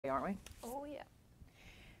aren't we? Oh, yeah.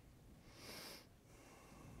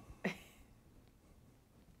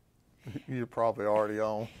 You're probably already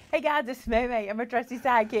on. Hey guys, it's Maymay. I'm a trusty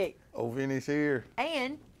sidekick. Oh, Vinny's here.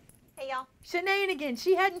 And Hey, y'all. shenanigans.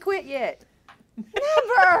 She hadn't quit yet.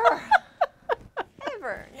 Never.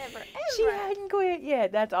 Ever. Never. Ever. She hadn't quit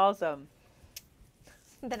yet. That's awesome.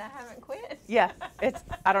 That I haven't quit. Yeah,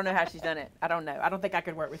 I don't know how she's done it. I don't know. I don't think I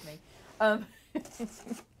could work with me.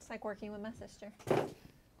 It's like working with my sister.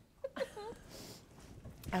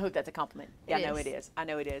 I hope that's a compliment. Yeah, I know it is. I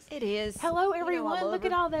know it is. It is. Hello, You know, everyone. all Look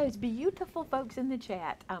at over. all those beautiful folks in the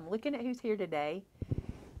chat. I'm looking at who's here today.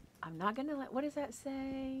 I'm not going to let, what does that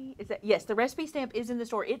say? Is that, yes, the recipe stamp is in the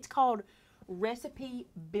store. It's called Recipe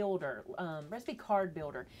Builder, Recipe Card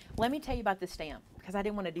Builder. Let me tell you about the stamp, because I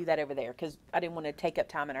didn't want to do that over there, because I didn't want to take up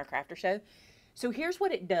time in our crafter show. So here's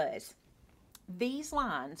what it does. These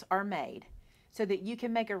lines are made so that you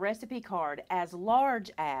can make a recipe card as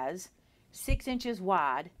large as 6 inches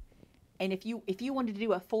wide, and if you wanted to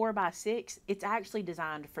do a 4x6, it's actually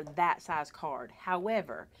designed for that size card.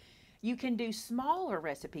 However, you can do smaller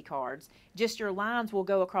recipe cards, just your lines will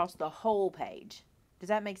go across the whole page. Does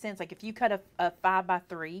that make sense? Like if you cut a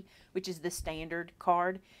 5x3, which is the standard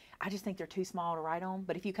card, I just think they're too small to write on,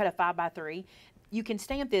 but if you cut a 5x3, you can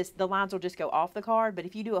stamp this, the lines will just go off the card, but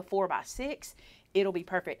if you do a 4x6, it'll be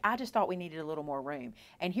perfect. I just thought we needed a little more room.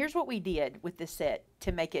 And here's what we did with this set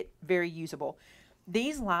to make it very usable.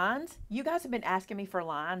 These lines, you guys have been asking me for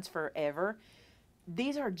lines forever.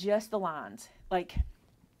 These are just the lines. Like,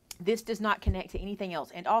 this does not connect to anything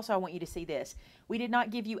else. And also, I want you to see this. We did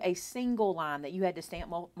not give you a single line that you had to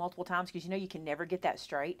stamp multiple times, because you know you can never get that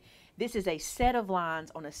straight. This is a set of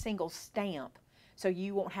lines on a single stamp, so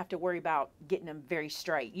you won't have to worry about getting them very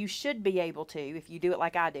straight. You should be able to, if you do it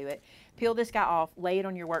like I do it, peel this guy off, lay it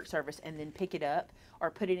on your work surface, and then pick it up,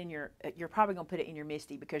 or put it in your, you're probably going to put it in your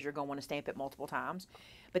MISTI because you're going to want to stamp it multiple times.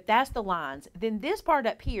 But that's the lines. Then this part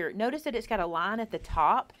up here, notice that it's got a line at the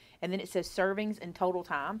top, and then it says servings and total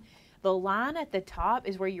time. The line at the top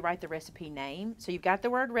is where you write the recipe name. So you've got the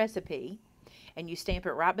word recipe, and you stamp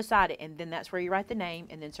it right beside it, and then that's where you write the name,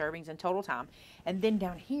 and then servings and total time. And then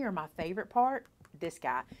down here, my favorite part, this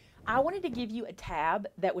guy. I wanted to give you a tab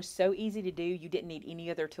that was so easy to do, you didn't need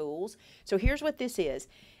any other tools. So here's what this is.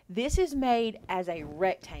 This is made as a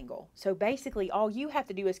rectangle. So basically, all you have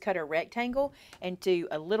to do is cut a rectangle and do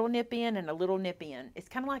a little nip in and a little nip in. It's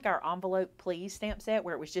kind of like our envelope please stamp set,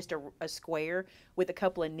 where it was just a square with a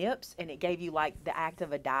couple of nips, and it gave you like the act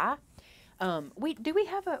of a die. We do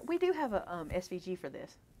have a SVG for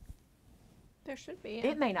this. There should be.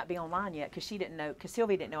 Yeah. It may not be online yet, because she didn't know, because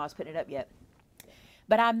Sylvia didn't know I was putting it up yet.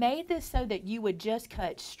 But I made this so that you would just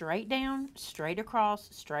cut straight down, straight across,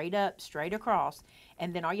 straight up, straight across,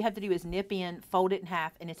 and then all you have to do is nip in, fold it in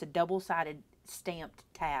half, and it's a double-sided stamped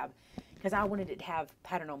tab, because I wanted it to have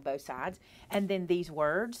pattern on both sides. And then these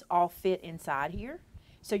words all fit inside here.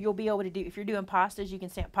 So you'll be able to do, if you're doing pastas, you can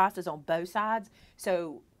stamp pastas on both sides.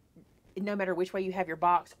 So no matter which way you have your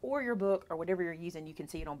box or your book or whatever you're using, you can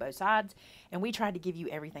see it on both sides. And we tried to give you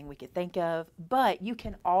everything we could think of, but you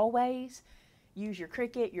can always use your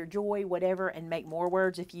Cricut, your Joy, whatever, and make more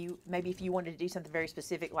words. If you wanted to do something very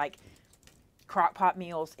specific, like crock pot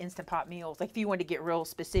meals, instant pot meals, like if you wanted to get real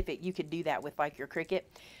specific, you could do that with like your Cricut.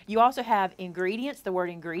 You also have ingredients, the word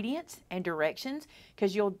ingredients, and directions,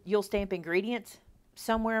 because you'll stamp ingredients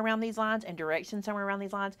somewhere around these lines and directions somewhere around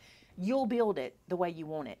these lines. You'll build it the way you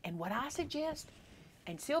want it. And what I suggest,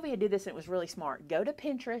 and Sylvia did this and it was really smart, go to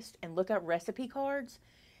Pinterest and look up recipe cards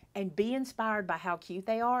and be inspired by how cute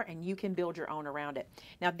they are, and you can build your own around it.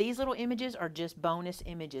 Now, these little images are just bonus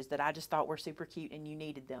images that I just thought were super cute and you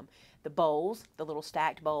needed them. The bowls, the little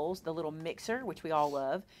stacked bowls, the little mixer, which we all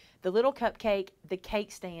love, the little cupcake, the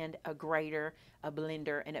cake stand, a grater, a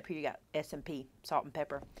blender, and up here you got S&P, salt and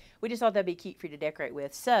pepper. We just thought that'd be cute for you to decorate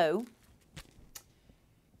with. So,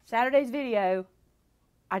 Saturday's video,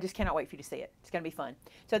 I just cannot wait for you to see it. It's going to be fun.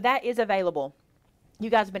 So that is available. You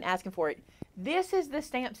guys have been asking for it. This is the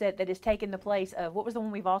stamp set that has taken the place of, what was the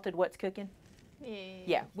one we vaulted, What's Cooking?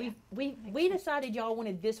 Yeah, we decided y'all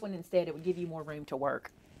wanted this one instead. It would give you more room to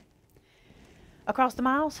work. Across the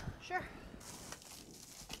miles? Sure.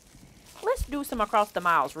 Let's do some across the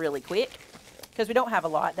miles really quick, because we don't have a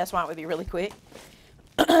lot. That's why it would be really quick.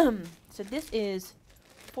 So this is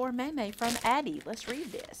for Maymay from Addie. Let's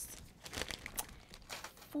read this.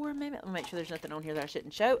 For Maymay. Let me make sure there's nothing on here that I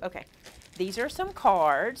shouldn't show. Okay. These are some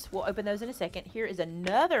cards. We'll open those in a second. Here is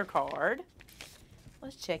another card.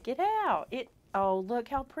 Let's check it out. Oh, look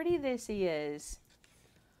how pretty this is.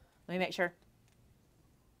 Let me make sure.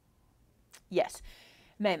 Yes.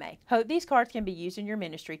 Maymay, hope these cards can be used in your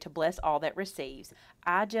ministry to bless all that receives.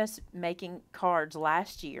 I just making cards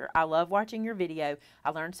last year. I love watching your video.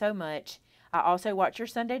 I learned so much. I also watch your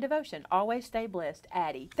Sunday devotion. Always stay blessed,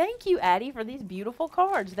 Addie. Thank you, Addie, for these beautiful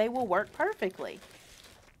cards. They will work perfectly.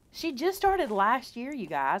 She just started last year, you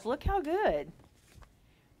guys. Look how good.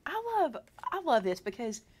 I love this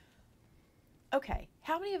because, okay,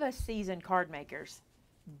 how many of us seasoned card makers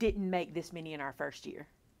didn't make this many in our first year?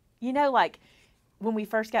 You know, like, when we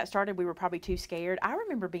first got started, we were probably too scared. I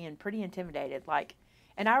remember being pretty intimidated, like,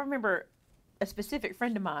 and I remember a specific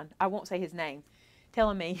friend of mine, I won't say his name,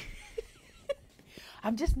 telling me,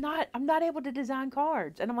 I'm not able to design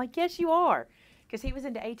cards. And I'm like, yes, you are. Because he was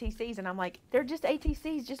into ATCs, and I'm like, they're just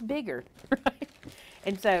ATCs, just bigger, right?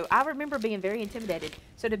 And so I remember being very intimidated.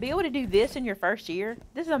 So to be able to do this in your first year,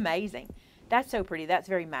 this is amazing. That's so pretty. That's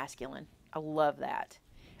very masculine. I love that.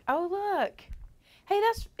 Oh, look. Hey,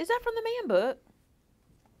 is that from the Man Book?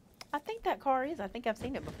 I think that car is. I think I've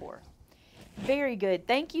seen it before. Very good.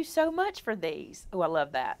 Thank you so much for these. Oh, I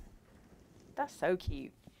love that. That's so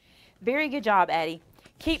cute. Very good job, Addie.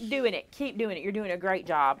 Keep doing it. Keep doing it. You're doing a great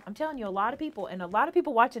job. I'm telling you, a lot of people, and a lot of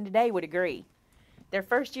people watching today would agree. Their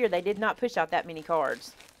first year, they did not push out that many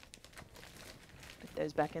cards. Put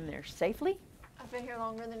those back in there safely. I've been here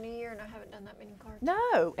longer than a year and I haven't done that many cards.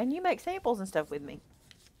 No, and you make samples and stuff with me.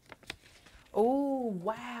 Oh,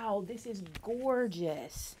 wow. This is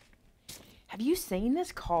gorgeous. Have you seen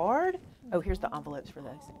this card? Oh, here's the envelopes for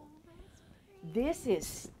those. This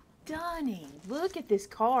is stunning. Look at this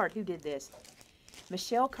card. Who did this?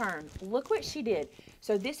 Michelle Kern. Look what she did.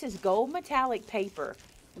 So this is gold metallic paper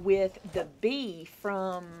with the bee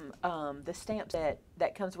from the stamp set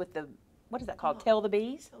that comes with the, what is that called? Tell the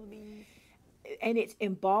Bees? Tell the Bees. And it's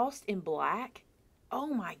embossed in black. Oh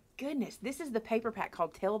my goodness. This is the paper pack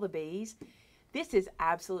called Tell the Bees. This is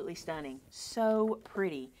absolutely stunning. So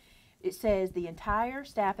pretty. It says, the entire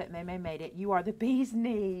staff at Maymay Made It, you are the bee's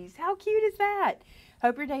knees. How cute is that?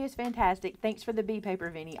 Hope your day is fantastic. Thanks for the bee paper,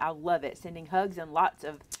 Vinny. I love it. Sending hugs and lots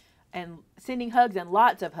of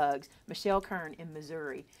hugs. Michelle Kern in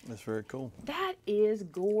Missouri. That's very cool. That is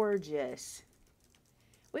gorgeous.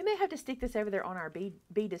 We may have to stick this over there on our bee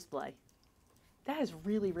display. That is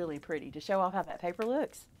really, really pretty to show off how that paper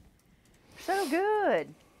looks. So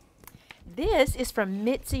good. This is from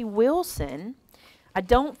Mitzi Wilson. I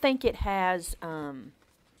don't think it has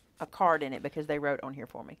a card in it because they wrote on here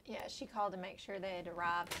for me. Yeah, she called to make sure they had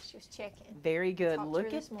arrived. She was checking. Very good. Talked to Look her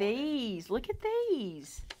at this morning. these. Look at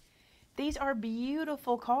these. These are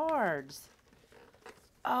beautiful cards.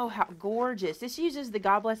 Oh, how gorgeous. This uses the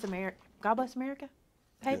God Bless America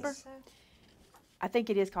paper. Yes. So, I think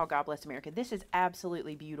it is called God Bless America. This is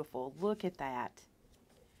absolutely beautiful. Look at that.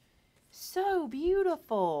 So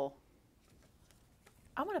beautiful.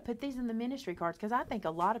 I'm going to put these in the ministry cards because I think a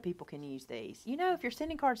lot of people can use these. You know, if you're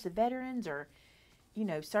sending cards to veterans or, you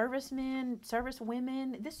know, servicemen,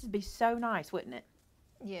 servicewomen, this would be so nice, wouldn't it?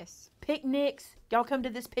 yes. Picnics. Y'all come to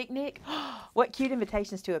this picnic? What cute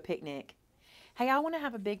invitations to a picnic. Hey, I want to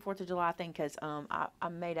have a big 4th of July thing because I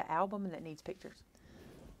made an album that needs pictures.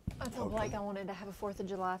 I told Blake I wanted to have a 4th of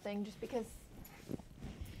July thing just because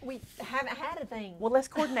we haven't had a thing. Well, let's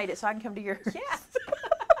coordinate it so I can come to yours. Yeah.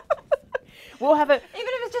 We'll have a... Even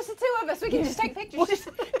if it's just the two of us, we can just take pictures. We'll just,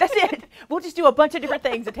 that's it. We'll just do a bunch of different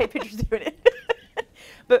things and take pictures doing it.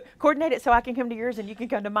 But coordinate it so I can come to yours and you can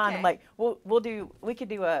come to mine. And Okay. like we could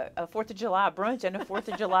do a 4th of July brunch and a 4th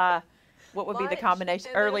of July. What would be the Lunch, combination?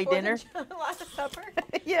 and then a Early 4th of dinner. July supper.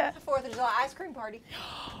 Yeah. A 4th of July ice cream party.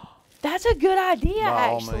 That's a good idea, By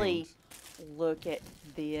all actually. means. Look at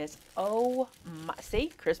this. Oh my!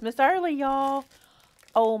 See, Christmas early, y'all.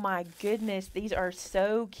 Oh my goodness, these are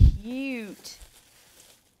so cute.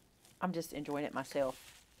 I'm just enjoying it myself.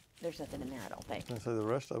 There's nothing in there, I don't think. And so the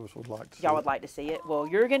rest of us would like to see Y'all it. would like to see it? Well,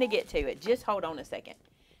 you're going to get to it. Just hold on a second.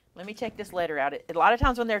 Let me check this letter out. A lot of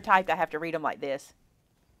times when they're typed, I have to read them like this.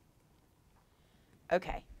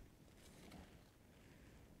 Okay.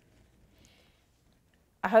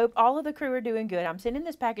 I hope all of the crew are doing good. I'm sending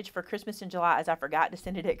this package for Christmas in July as I forgot to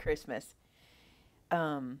send it at Christmas.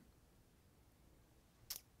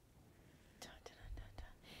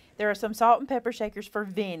 There are some salt and pepper shakers for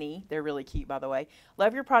Vinny. They're really cute, by the way.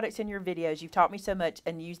 Love your products and your videos. You've taught me so much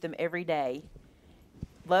and use them every day.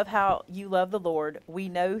 Love how you love the Lord. We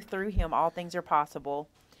know through him all things are possible.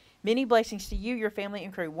 Many blessings to you, your family,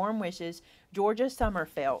 and crew. Warm wishes, Georgia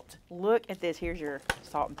Summerfelt. Look at this. Here's your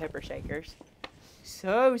salt and pepper shakers.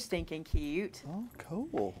 So stinking cute. Oh,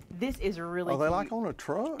 cool. This is really Are they cute. like on a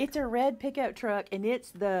truck? It's a red pickup truck, and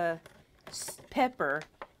it's the pepper,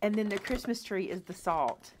 and then the Christmas tree is the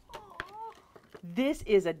salt. This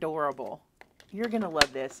is adorable. You're going to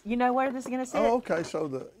love this. You know where this is going to sit? Oh, okay.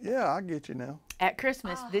 So yeah, I get you now. At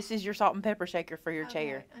Christmas, this is your salt and pepper shaker for your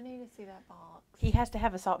chair. I need to see that box. He has to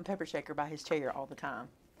have a salt and pepper shaker by his chair all the time.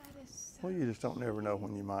 That is so Well, you just don't never know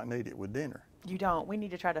when you might need it with dinner. You don't. We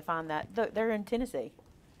need to try to find that. Look, they're in Tennessee.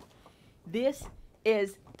 This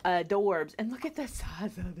is adorbs. And look at the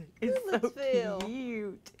size of it. It's looks so Phil.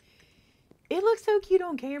 cute. It looks so cute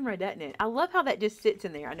on camera, doesn't it? I love how that just sits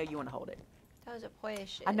in there. I know you want to hold it. That was a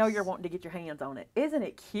precious. I know you're wanting to get your hands on it. Isn't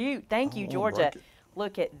it cute? Thank you, I won't Georgia. break it.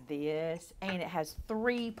 Look at this. And it has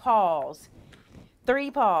 3 paws.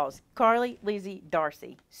 3 paws. Carly, Lizzie,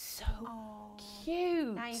 Darcy. So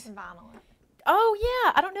cute. Now you can vinyl it. Oh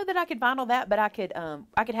yeah. I don't know that I could vinyl that, but I could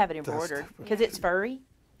have it embroidered because it's furry.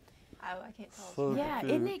 Oh, I can't tell. So Yeah,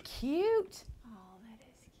 cute. isn't it cute? Oh, that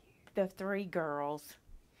is cute. The 3 girls.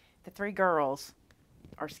 The 3 girls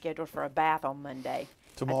are scheduled for a bath on Monday.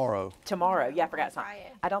 Tomorrow. Tomorrow. Yeah, I forgot something.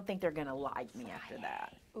 Friday. I don't think they're gonna like me after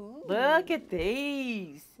that. Ooh. Look at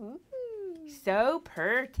these. Ooh. So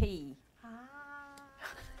pretty. Ah.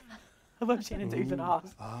 I love Shannon's oohs and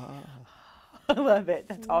ahs. Ah. I love it.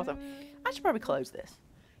 That's awesome. I should probably close this.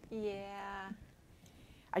 Yeah.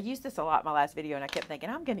 I used this a lot in my last video, and I kept thinking,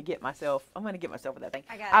 I'm gonna get myself with that thing.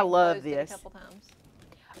 got I it love closed it this. a couple times.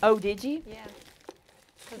 Oh, did you? Yeah.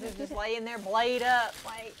 Because it's just laying there, blade up,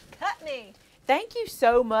 like, cut me. Thank you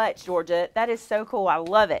so much, Georgia. That is so cool. I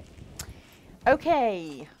love it.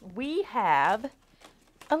 Okay, we have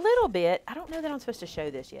a little bit. I don't know that I'm supposed to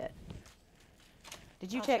show this yet.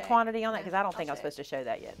 Did you I'll check check. quantity on that? Yeah, Because I don't I'll think I'm check. supposed to show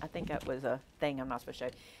that yet. I think that was a thing I'm not supposed to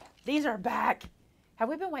show. These are back. Have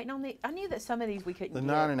we been waiting on these? I knew that some of these we couldn't The get.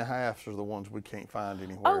 9.5s are the ones we can't find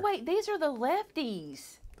anywhere. Oh, wait, these are the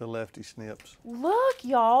lefties. The lefty snips. Look,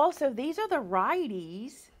 y'all. So these are the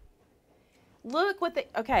righties. Look what the,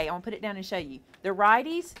 okay, I'm going to put it down and show you. The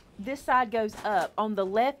righties, this side goes up. On the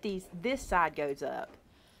lefties, this side goes up.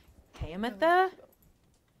 Tamitha,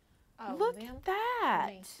 Oh, look them? at that.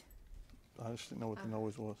 Me. I just didn't know what the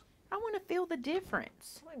noise was. I want to feel the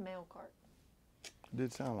difference. Probably mail cart. It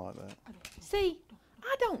did sound like that. See,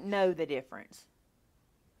 I don't know the difference.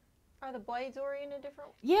 Are the blades oriented different?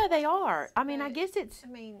 Yeah, they are. I mean, I But- guess it's, I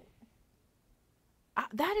mean,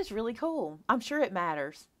 that is really cool. I'm sure it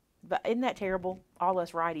matters. But isn't that terrible? All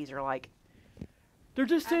us righties are like, they're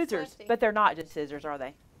just Ask scissors. Lefty. But they're not just scissors, are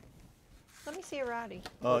they? let me see a righty.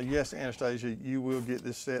 Yes, Anastasia, you will get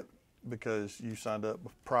this set because you signed up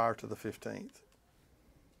prior to the 15th.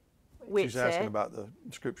 Which She's asking set? about the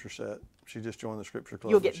scripture set. She just joined the scripture club.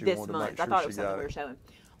 You'll and get she this wanted to month. make I sure thought it she was something got we were it. showing.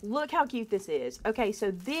 Look how cute this is. Okay, so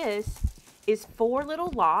this is 4 little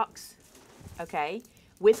locks, okay,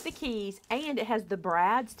 with the keys, and it has the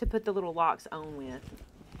brads to put the little locks on with.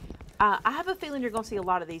 I have a feeling you're going to see a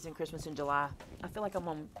lot of these in Christmas in July. I feel like I'm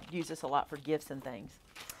going to use this a lot for gifts and things.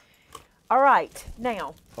 All right,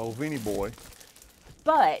 now, Oh, Vinny boy.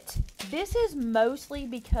 but this is mostly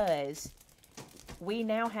because we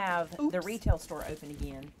now have the retail store open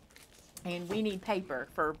again, and we need paper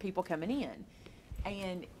for people coming in.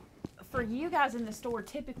 And for you guys in the store,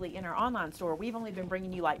 typically in our online store, we've only been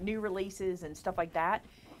bringing you like new releases and stuff like that.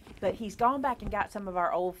 But he's gone back and got some of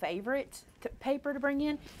our old favorites paper to bring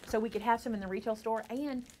in, so we could have some in the retail store.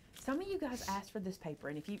 And some of you guys asked for this paper,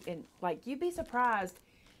 and you'd be surprised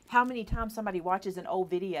how many times somebody watches an old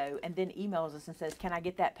video and then emails us and says, "Can I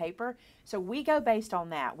get that paper?" So we go based on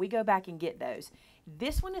that. We go back and get those.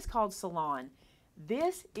 This one is called Salon.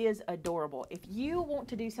 This is adorable. If you want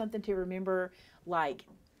to do something to remember, like,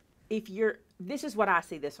 this is what I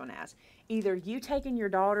see this one as. Either you taking your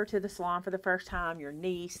daughter to the salon for the first time, your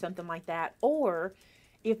niece, something like that, or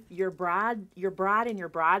if your bride and your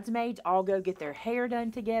bridesmaids all go get their hair done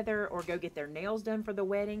together or go get their nails done for the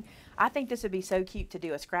wedding. I think this would be so cute to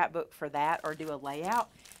do a scrapbook for that or do a layout.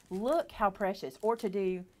 Look how precious. Or to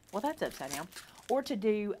do, well, that's upside down. Or to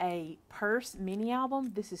do a purse mini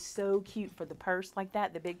album. This is so cute for the purse like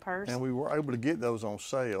that, the big purse. And we were able to get those on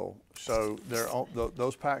sale. So they're on,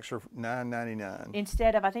 those packs are $9.99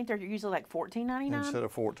 Instead of, I think they're usually like $14.99. instead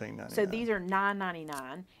of $14.99. So these are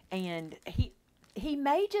 $9.99, and he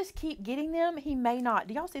may just keep getting them. He may not.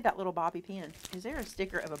 Do y'all see that little bobby pin? Is there a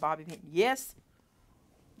sticker of a bobby pin? Yes.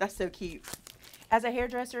 That's so cute. As a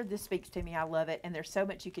hairdresser, this speaks to me. I love it, and there's so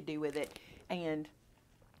much you could do with it. And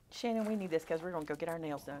Shannon, we need this because we're gonna go get our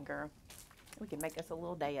nails done, girl. We can make us a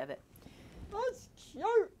little day of it. That's cute.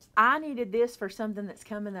 I needed this for something that's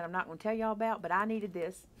coming that I'm not going to tell y'all about, but I needed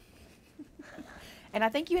this. And I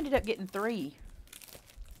think you ended up getting 3.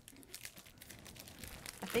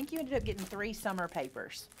 I think you ended up getting 3 summer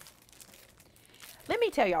papers. Let me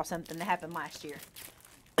tell y'all something that happened last year.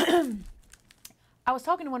 I was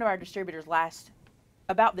talking to one of our distributors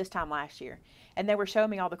about this time last year, and they were showing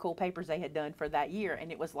me all the cool papers they had done for that year,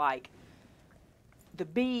 and it was like the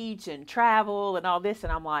beach and travel and all this,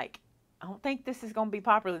 and I'm like, I don't think this is going to be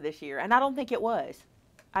popular this year, and I don't think it was.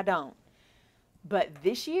 I don't. But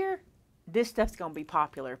this year, this stuff's going to be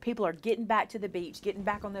popular. People are getting back to the beach, getting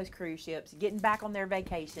back on those cruise ships, getting back on their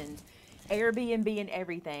vacations, Airbnb and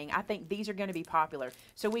everything. I think these are going to be popular.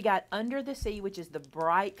 So we got Under the Sea, which is the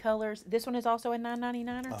bright colors. This one is also a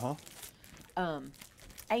 $9.99.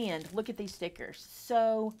 And look at these stickers.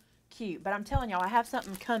 So cute. But I'm telling y'all, I have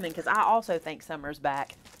something coming because I also think summer's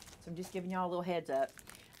back. So I'm just giving y'all a little heads up.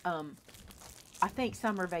 I think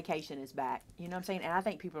summer vacation is back. You know what I'm saying? And I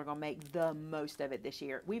think people are going to make the most of it this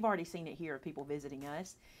year. We've already seen it here of people visiting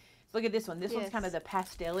us. Look at this one. This one's kind of the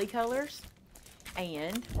pastel-y colors.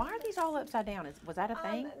 And why are these all upside down? Was that a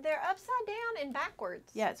thing? They're upside down and backwards.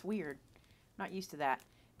 Yeah, it's weird. Not used to that.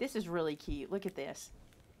 This is really cute. Look at this.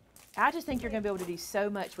 I just think you're going to be able to do so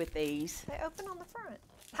much with these. They open on the front.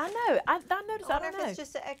 I know. I noticed. I wonder don't know. if it's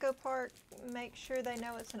just an Echo Park, make sure they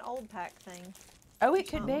know it's an old pack thing. Oh, it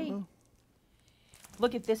could be.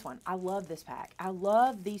 Look at this one. I love this pack. I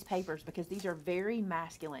love these papers because these are very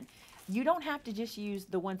masculine. You don't have to just use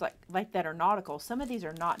the ones like that are nautical. Some of these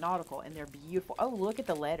are not nautical, and they're beautiful. Oh, look at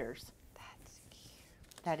the letters. That's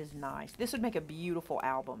cute. That is nice. This would make a beautiful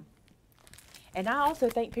album. And I also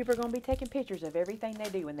think people are going to be taking pictures of everything they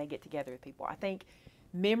do when they get together with people. I think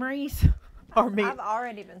memories are I've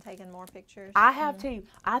already been taking more pictures. I have too.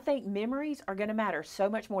 I think memories are going to matter so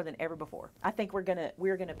much more than ever before. I think we're gonna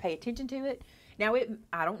pay attention to it. Now,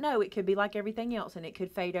 I don't know. It could be like everything else, and it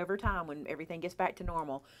could fade over time when everything gets back to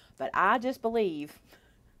normal. But I just believe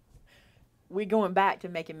we're going back to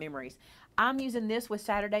making memories. I'm using this with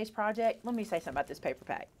Saturday's project. Let me say something about this paper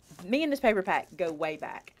pack. Me and this paper pack go way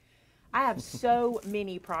back. I have so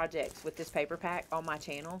many projects with this paper pack on my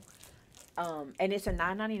channel. And it's a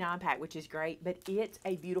 $9.99 pack, which is great, but it's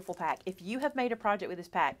a beautiful pack. If you have made a project with this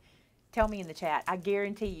pack, tell me in the chat. I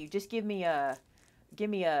guarantee you, just give me a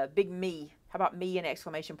big me. How about me and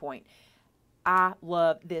exclamation point? I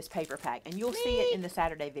love this paper pack, and you'll see it in the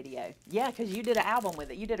Saturday video. Yeah, because you did an album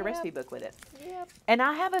with it. You did a recipe book with it. Yep. And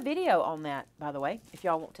I have a video on that, by the way, if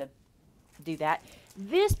y'all want to do that.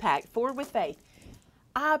 This pack, Forward with Faith,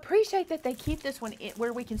 I appreciate that they keep this one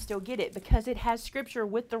where we can still get it because it has scripture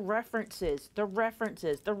with the references.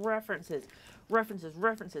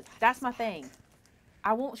 That's my thing.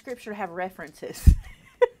 I want scripture to have references.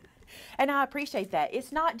 And I appreciate that.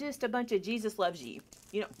 It's not just a bunch of Jesus loves you.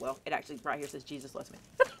 You know, well, it actually right here says Jesus loves me.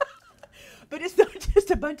 But it's not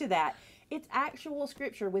just a bunch of that. It's actual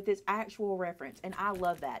scripture with its actual reference. And I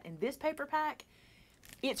love that. And this paper pack,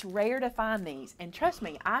 it's rare to find these. And trust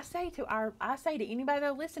me, I say to anybody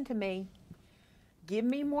that'll listen to me, give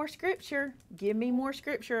me more scripture. Give me more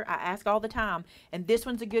scripture. I ask all the time. And this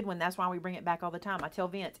one's a good one. That's why we bring it back all the time. I tell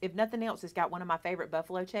Vince, if nothing else, it's got one of my favorite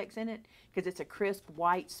buffalo checks in it because it's a crisp,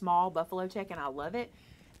 white, small buffalo check, and I love it.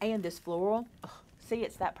 And this floral. Oh, see,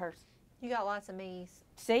 it's that person. You got lots of me's.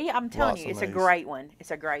 See, I'm telling Lots you, of it's a me's. great one.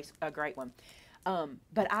 It's a great one.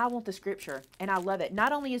 But I want the scripture, and I love it.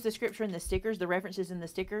 Not only is the scripture in the stickers, the references in the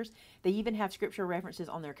stickers, they even have scripture references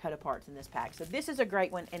on their cut-aparts in this pack. So this is a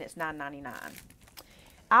great one, and it's $9.99.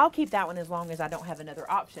 I'll keep that one as long as I don't have another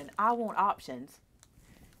option. I want options.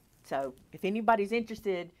 So if anybody's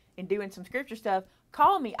interested in doing some scripture stuff,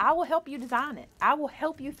 call me. I will help you design it. I will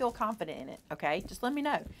help you feel confident in it, okay? Just let me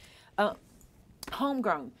know.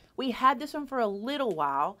 Homegrown. We had this one for a little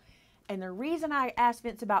while, and the reason I asked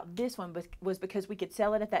Vince about this one was because we could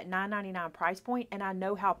sell it at that $9.99 price point, and I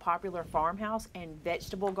know how popular farmhouse and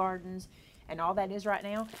vegetable gardens and all that is right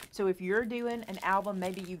now. So if you're doing an album,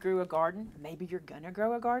 maybe you grew a garden, maybe you're gonna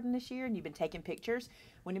grow a garden this year and you've been taking pictures,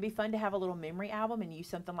 wouldn't it be fun to have a little memory album and use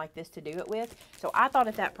something like this to do it with? So I thought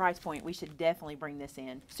at that price point we should definitely bring this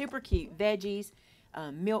in. Super cute. Veggies,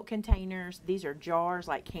 milk containers. These are jars,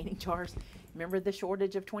 like canning jars. Remember the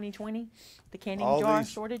shortage of 2020? The canning jar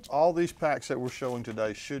shortage? All these packs that we're showing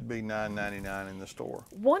today should be $9.99 in the store.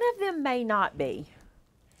 One of them may not be.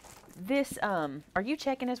 This, are you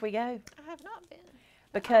checking as we go? I have not been.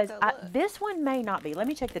 Because I'll go look. this one may not be. Let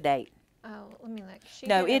me check the date. Oh, let me look.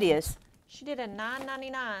 No, it is. She did a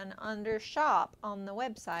 $9.99 under shop on the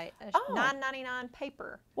website. A Oh. $9.99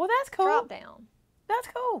 paper Well, that's cool. drop down. That's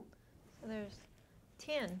cool. So there's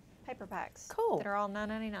 10 paper packs. Cool. That are all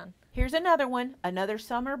 $9.99. Here's another one. Another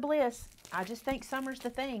summer bliss. I just think summer's the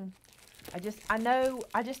thing. I just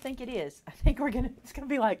think it is. I think it's gonna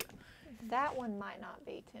be like, That one might not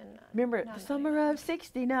be 10. remember, the summer of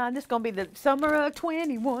 69. This is gonna be the summer of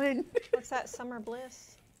 21. What's that, Summer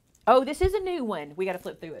Bliss? Oh, this is a new one. We got to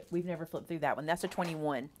flip through it. We've never flipped through that one. That's a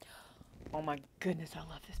 21. Oh my goodness, I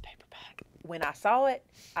love this paper pack. When I saw it,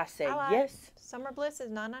 I said I like yes. Summer Bliss is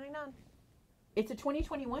 $9.99. It's a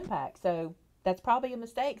 2021 pack, so that's probably a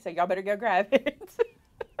mistake. So y'all better go grab it.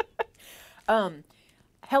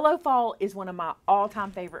 Hello Fall is one of my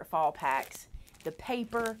all-time favorite fall packs. The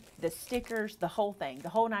paper, the stickers, the whole thing, the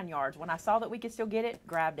whole 9 yards. When I saw that we could still get it,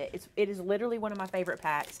 grabbed it. It is literally one of my favorite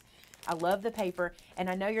packs. I love the paper, and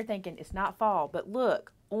I know you're thinking it's not fall, but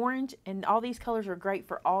look, orange and all these colors are great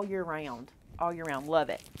for all year round. All year round, love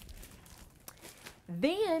it.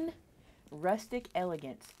 Then, Rustic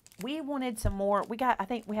Elegance. We wanted some more. I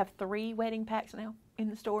think we have 3 wedding packs now in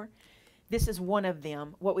the store. This is one of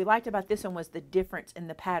them. What we liked about this one was the difference in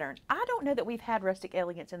the pattern. I don't know that we've had Rustic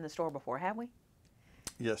Elegance in the store before, have we?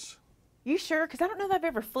 Yes. You sure? Because I don't know that I've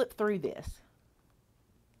ever flipped through this.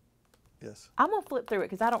 Yes. I'm going to flip through it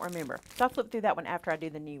because I don't remember. So I'll flip through that one after I do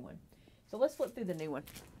the new one. So let's flip through the new one.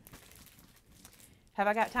 Have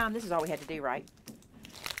I got time? This is all we had to do, right?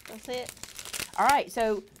 That's it. All right,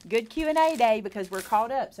 so good Q&A day because we're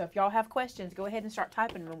caught up. So if y'all have questions, go ahead and start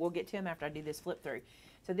typing them and we'll get to them after I do this flip through.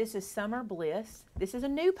 So this is Summer Bliss. This is a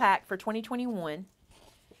new pack for 2021.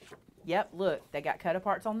 Yep, look, they got cut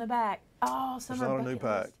aparts on the back. Oh, Summer It's not a new Bucket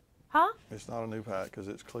pack. List. Huh? It's not a new pack because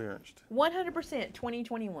it's clearanced. 100%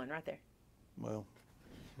 2021 right there. Well,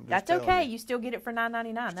 I'm just That's telling okay. you. You still get it for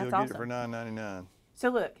 $9.99. That's Still awesome. get it for $9.99. So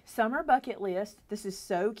look, Summer Bucket List. This is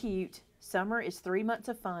so cute. Summer is 3 months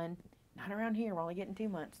of fun. Not around here. We're only getting 2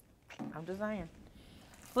 months. I'm just saying.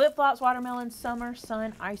 Flip-flops, watermelon, summer,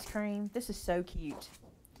 sun, ice cream. This is so cute.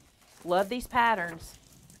 Love these patterns.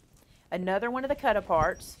 Another one of the cut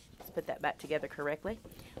aparts. Let's put that back together correctly.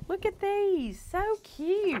 Look at these. So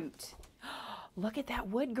cute. Look at that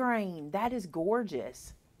wood grain. That is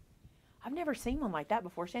gorgeous. I've never seen one like that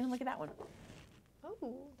before. Shannon, look at that one.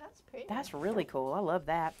 Oh, that's pretty. That's really cool. I love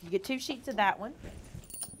that. You get 2 sheets of that one.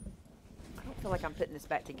 I don't feel like I'm putting this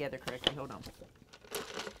back together correctly. Hold on.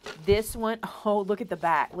 This one, oh, look at the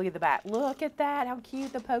back. Look at the back. Look at that. How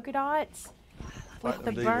cute, the polka dots. With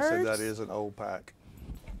the Platinum Diva said birds. that is an old pack.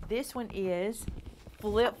 This one is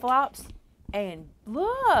flip-flops. And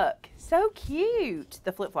look, so cute.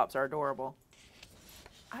 The flip-flops are adorable.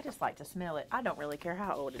 I just like to smell it. I don't really care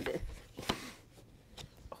how old it is.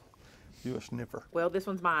 You a sniffer. Well, this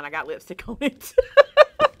one's mine. I got lipstick on it.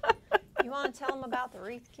 You want to tell them about the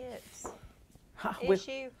wreath kits We'll-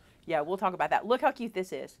 issue? Yeah, we'll talk about that. Look how cute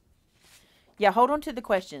this is. Yeah, hold on to the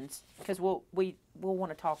questions because we'll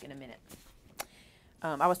want to talk in a minute.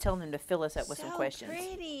 I was telling them to fill us up with some questions.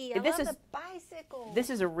 Pretty. This I is- love the bicycle. This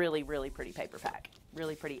is a really, really pretty paper pack.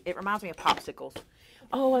 Really pretty. It reminds me of popsicles.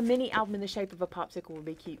 Oh, a mini album in the shape of a popsicle would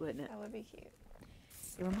be cute, wouldn't it? That would be cute.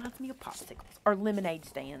 It reminds me of popsicles. Or lemonade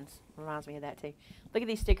stands. Reminds me of that too. Look at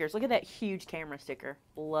these stickers. Look at that huge camera sticker.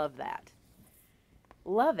 Love that.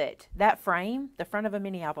 Love it. That frame, the front of a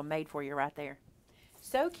mini album made for you right there.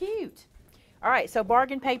 So cute. All right, so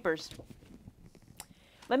bargain papers.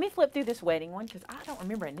 Let me flip through this wedding one because I don't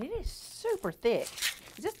remember it. And it is super thick.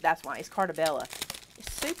 That's why it's Cartabella.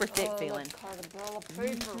 It's super thick feeling. Cartabella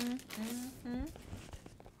paper.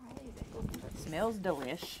 Smells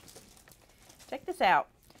delish. Check this out.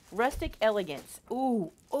 Rustic Elegance.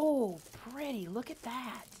 Ooh, oh, pretty. Look at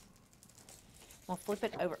that. I'll flip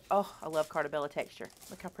it over. Oh, I love Cartabella texture.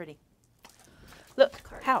 Look how pretty. Look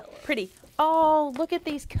how pretty. Oh, look at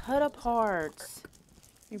these cut aparts.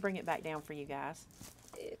 Let me bring it back down for you guys.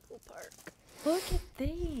 Pickle Park. Look at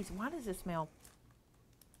these. Why does it smell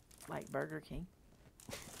like Burger King?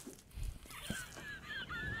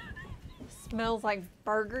 Smells like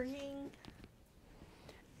Burger King.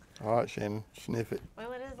 All right, Shannon, sniff it.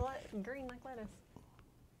 Well, it is green like lettuce.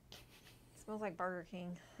 Smells like Burger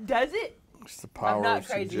King. Does it? It's the power not of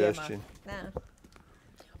crazy, am I? suggestion. No.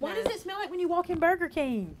 Why No. does it smell like when you walk in Burger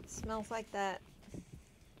King? Smells like that.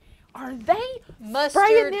 Are they Mustard.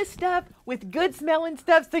 spraying this stuff with good smelling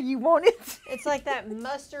stuff so you want it? It's like that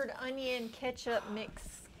mustard, onion, ketchup mix.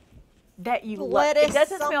 That you love. Lettuce It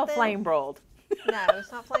doesn't smell something. flame broiled. No,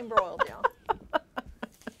 it's not flame broiled, y'all.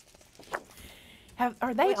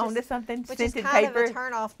 Are they Which is- onto something? Which is Scented kind paper. of a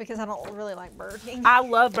turn off because I don't really like Burger King. I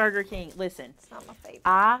love Burger King. Listen, It's not my favorite.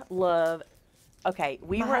 I love. Okay,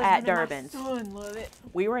 we My were at husband and my Durbin's. son love it.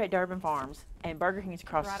 We were at Durbin Farms, and Burger King's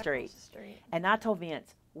across Right the street. Across the street. And I told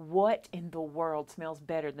Vince, what in the world smells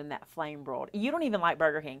better than that flame broiled? You don't even like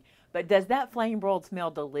Burger King, but does that flame broiled smell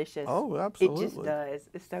delicious? Oh, It absolutely. just does.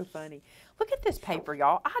 It's so funny. Look at this paper,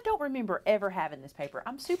 y'all. I don't remember ever having this paper.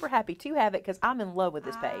 I'm super happy to have it because I'm in love with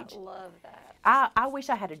this page. I love that. I wish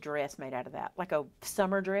I had a dress made out of that, like a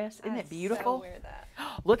summer dress. Isn't I it beautiful? So wear that.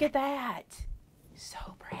 Look at that. So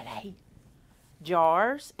pretty.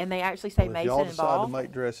 jars, and they actually say Well, if mason y'all and decide ball. to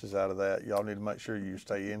make dresses out of that, y'all need to make sure you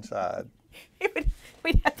stay inside.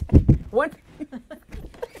 We'd have to, one,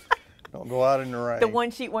 Don't go out in the rain. the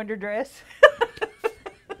one sheet wonder dress.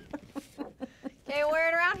 Can't wear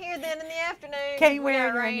it around here then in the afternoon. Can't We wear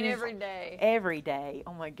got it rain around every day. Every day.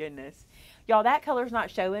 Oh my goodness. Y'all, that color's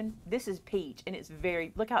not showing. This is peach, and it's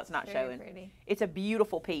very, look how it's not Very showing. pretty. It's a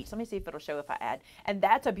beautiful peach. Let me see if it'll show if I add. And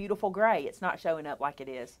that's a beautiful gray. It's not showing up like it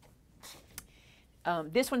is.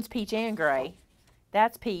 This one's peach and gray.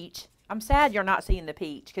 That's peach. I'm sad you're not seeing the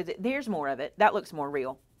peach because there's more of it. That looks more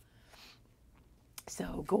real.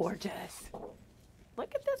 So gorgeous.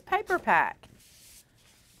 Look at this paper pack.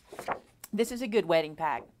 This is a good wedding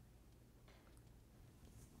pack.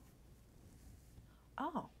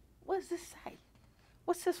 Oh, what does this say?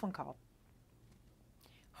 What's this one called?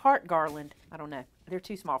 Heart garland. I don't know. They're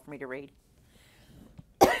too small for me to read.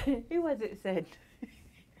 Who was it said?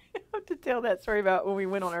 I have to tell that story about when we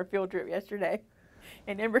went on our field trip yesterday.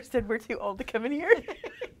 And Ember said we're too old to come in here.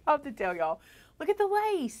 I'll have to tell y'all. Look at the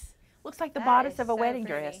lace. Looks like the That bodice is of a so wedding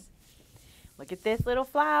pretty. dress. Look at this little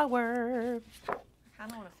flower. I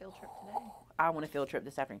kind of want a field trip today. I want a field trip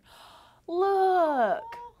this afternoon. Look.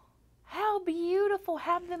 How beautiful.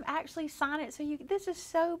 Have them actually sign it so you, this is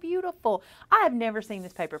so beautiful. I have never seen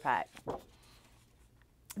this paper pack.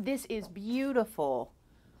 This is beautiful.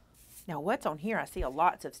 Now what's on here? I see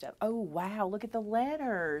lots of stuff. Oh wow, look at the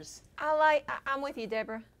letters. I'm with you,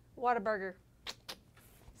 Deborah. Whataburger.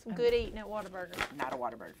 Some good eating at Whataburger. Not a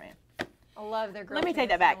Whataburger fan. I love their grilled Let me take chicken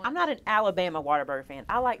that back. sandwich. I'm not an Alabama Whataburger fan.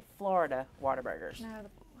 I like Florida Whataburgers. No, the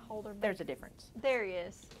holder. There's a difference. There he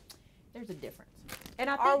is. There's a difference. And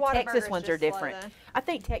I Our think Texas Whataburger's ones are just slow, different. though. I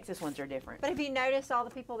think Texas ones are different. But have you noticed all the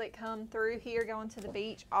people that come through here going to the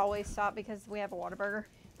beach always stop because we have a Whataburger?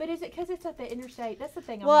 But is it because it's at the interstate? That's the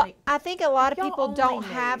thing. I'm Well, like, I think a lot of y'all people only don't know.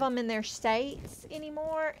 have them in their states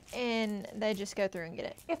anymore, and they just go through and get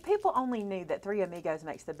it. if people only knew that Three Amigos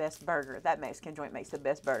makes the best burger, that Mexican joint makes the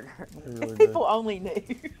best burger. really If do. people only knew.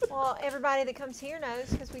 Well, everybody that comes here knows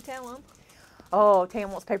because we tell them. Oh, Tam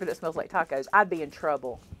wants paper that smells like tacos. I'd be in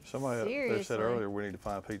trouble. Somebody there Seriously. said earlier we need to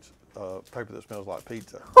find pizza, paper that smells like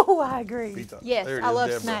pizza. Oh, I agree. Pizza. Yes, There it I is, love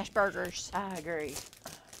Deborah. smash burgers. I agree.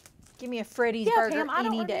 Give me a Freddy's Yeah, burger Tam, I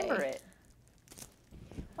don't any day. remember it.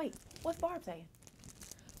 Wait, what's Barb saying?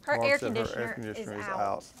 Her Barb air said conditioner, is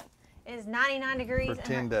out. It is 99 degrees For and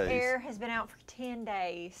 10 her days. air has been out for 10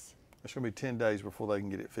 days. It's going to be 10 days before they can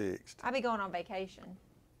get it fixed. I'll be going on vacation.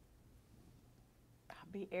 I'll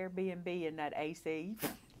be Airbnb in that AC.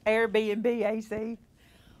 Airbnb AC.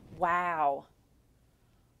 Wow.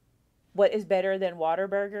 What is better than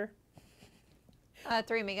Whataburger?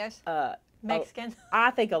 Three Amigos. Oh, Mexican.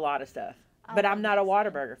 I think a lot of stuff, I but love I'm not a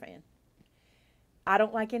Mexican. Whataburger fan. I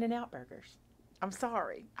don't like In-N-Out burgers. I'm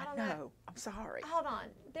sorry. I I don't know. know. I'm sorry. Hold on.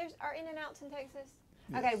 Are In-N-Outs in Texas?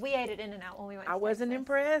 Okay, we ate at In-N-Out when we went to I wasn't Texas.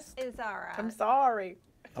 impressed. It's all right. I'm sorry.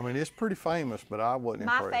 I mean, it's pretty famous, but I wasn't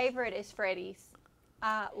My impressed. favorite is Freddy's.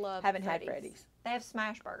 I love Haven't had Freddy's. They have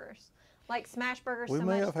smash burgers. Like smash burgers We so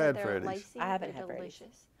may much have that had they're Freddy's. lacy. I haven't they're had Freddy's.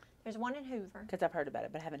 delicious. There's one in Hoover. Because I've heard about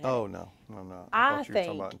it, but I haven't had Oh, it. no. I I thought you were talking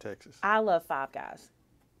think- about in Texas. I love Five Guys.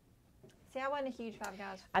 See, I wasn't a huge Five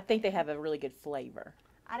Guys. I think they have a really good flavor.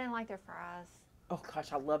 I didn't like their fries. Oh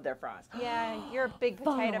gosh, I love their fries. Yeah, you're a big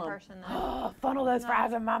potato Funnel 'em. person though. Funnel those No.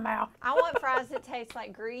 fries in my mouth. I want fries that taste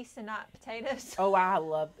like grease and not potatoes. Oh, I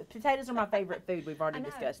love potatoes are my favorite food. We've already I know,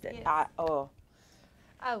 discussed it. yes. Oh.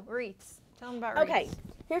 Oh, wreaths. Tell them about wreaths. Okay,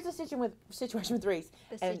 here's the situation with Reese.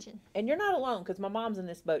 The And, situation. and you're not alone because my mom's in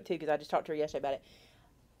this boat too because I just talked to her yesterday about it.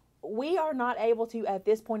 We are not able to, at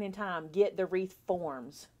this point in time, get the wreath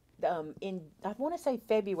forms. In, I want to say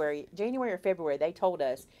January or February, they told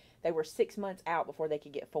us they were 6 months out before they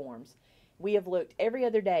could get forms. We have looked every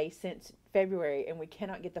other day since February and we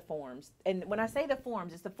cannot get the forms. And when I say the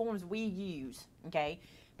forms, it's the forms we use, okay?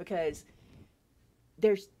 Because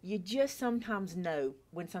you just sometimes know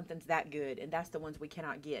when something's that good, and that's the ones we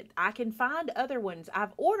cannot get. I can find other ones.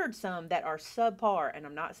 I've ordered some that are subpar, and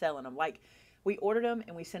I'm not selling them. Like, we ordered them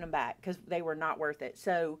and we sent them back because they were not worth it.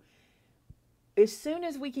 So as soon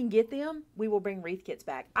as we can get them, we will bring wreath kits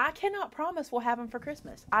back. I cannot promise we'll have them for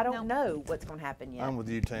Christmas. I don't know what's going to happen yet. I'm with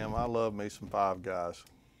you, Tam. I love me some Five Guys.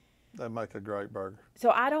 They make a great burger. So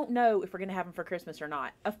I don't know if we're going to have them for Christmas or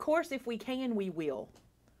not. Of course, if we can, we will.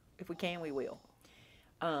 If we can, we will.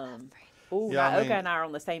 Ooh, Yeah, I Oka mean, and I are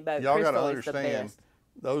on the same boat. Y'all got to Crystal is the understand, best.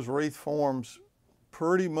 those wreath forms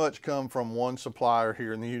pretty much come from one supplier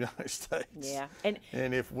here in the United States. Yeah, and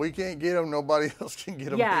if we can't get them, nobody else can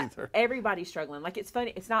get them yeah, either. everybody's struggling. Like, it's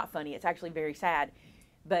funny. It's not funny. It's actually very sad.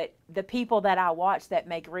 But the people that I watch that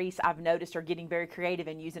make wreaths, I've noticed are getting very creative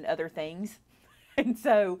and using other things. And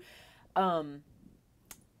so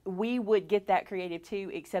we would get that creative too,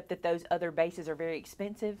 except that those other bases are very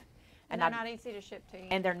expensive. And they're not easy to ship to you.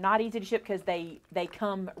 And they're not easy to ship because they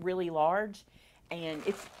come really large, and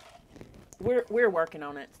we're working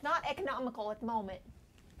on it. It's not economical at the moment.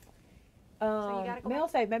 So you gotta go Mel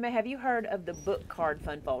say, Maymay, have you heard of the book card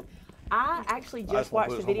fun fold? I actually just just wanna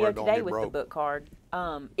watched put a it somewhere video it don't today get with the broke. book card.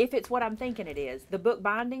 If it's what I'm thinking it is, the book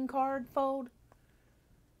binding card fold,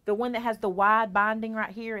 the one that has the wide binding right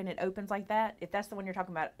here and it opens like that, if that's the one you're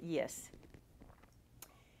talking about, yes.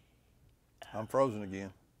 I'm frozen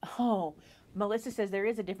again. Oh, Melissa says there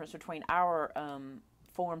is a difference between our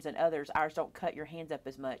forms and others. Ours don't cut your hands up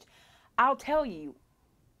as much. I'll tell you,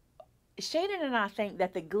 Shannon and I think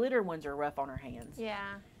that the glitter ones are rough on our hands.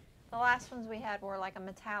 Yeah. The last ones we had were like a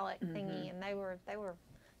metallic thingy, and they were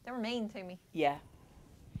mean to me. Yeah.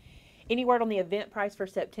 Any word on the event price for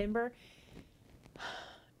September?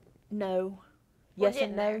 No. Yes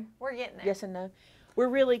and no. There. We're getting there. Yes and no. We're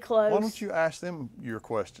really close. Why don't you ask them your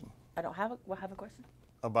question I don't have a. Well, have a question.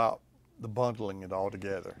 about the bundling it all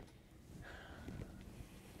together?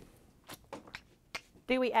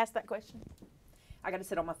 Do we ask that question? I got to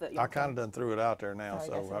sit on my foot. I kind of done threw it out there now,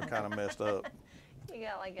 Sorry, so I kind of messed up. You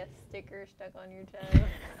got like a sticker stuck on your toe.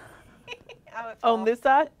 Oh, it On fell. this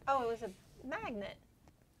side? Oh, it was a magnet.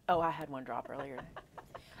 Oh, I had one drop earlier.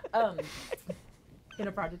 In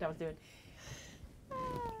a project I was doing.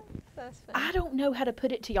 That's funny. I don't know how to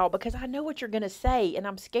put it to y'all because I know what you're gonna say, and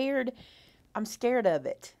I'm scared. I'm scared of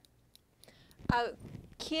it.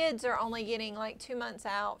 Kids are only getting like 2 months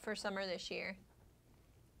out for summer this year.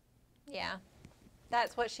 Yeah.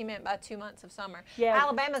 That's what she meant by 2 months of summer. Yeah.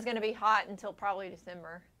 Alabama's going to be hot until probably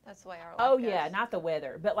December. That's the way our life Oh goes. yeah, not the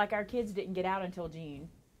weather, but like our kids didn't get out until June,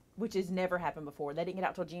 which has never happened before. They didn't get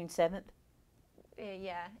out till June 7th,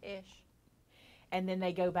 Yeah, ish. and then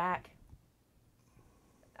they go back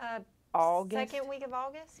Uh, August. Second week of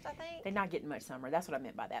August, I think. They're not getting much summer. That's what I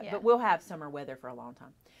meant by that. Yeah. But we'll have summer weather for a long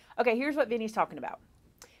time. Okay, here's what Vinny's talking about.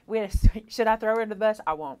 We had a, should I throw her under the bus?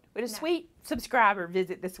 I won't. We had a No. sweet subscriber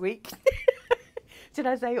visit this week. Should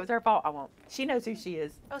I say it was her fault? I won't. She knows who she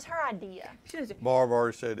is. It was her idea. She knows who. Barb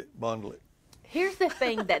already said it, bundle it. Here's the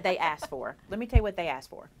thing that they asked for. Let me tell you what they asked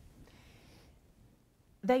for.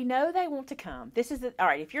 They know they want to come. This is all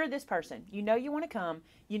right. If you're this person, you know you want to come.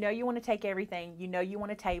 You know you want to take everything. You know you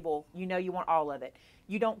want a table. You know you want all of it.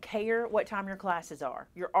 You don't care what time your classes are.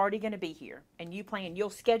 You're already going to be here, and you plan.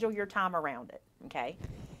 You'll schedule your time around it. Okay.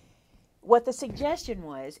 What the suggestion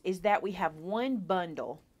was is that we have one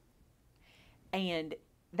bundle, and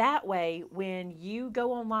that way, when you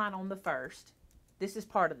go online on the 1st, this is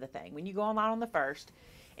part of the thing. When you go online on the 1st,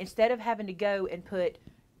 instead of having to go and put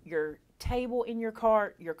your table in your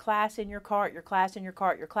cart, your class in your cart, your class in your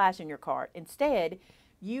cart, your class in your cart, instead,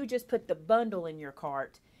 you just put the bundle in your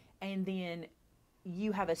cart, and then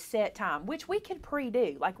you have a set time, which we could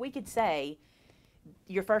pre-do. Like we could say,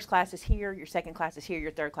 your first class is here, your second class is here,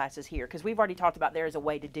 your third class is here, because we've already talked about there is a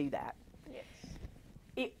way to do that.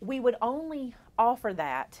 Yes. We would only offer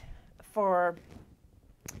that for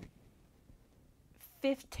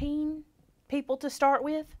 15 people to start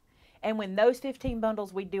with, and when those 15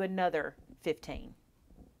 bundles, we do another 15,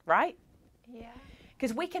 right? Yeah.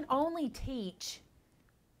 Because we can only teach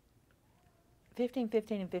 15,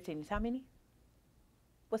 15, and 15 is how many?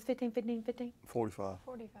 What's 15, 15, 15? 45.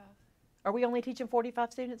 45. Are we only teaching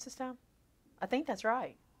 45 students this time? I think that's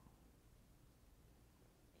right.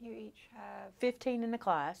 You each have. 15 in the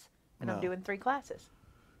class, and I'm No. doing 3 classes.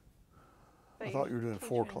 but I thought you were doing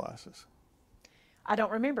 4 teaching- classes. I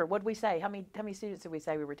don't remember. What did we say? How many students did we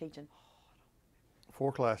say we were teaching?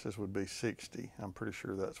 4 classes would be 60. I'm pretty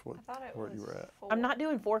sure that's what I thought it where was you were at. 4. I'm not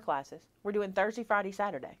doing 4 classes. We're doing Thursday, Friday,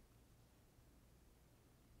 Saturday.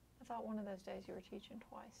 I thought one of those days you were teaching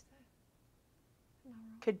twice, though. Am I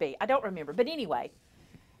wrong? Could be. I don't remember. But anyway,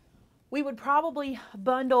 we would probably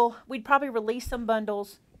bundle, we'd probably release some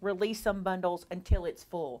bundles until it's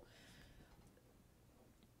full.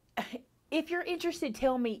 If you're interested,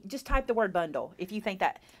 tell me, just type the word bundle if you think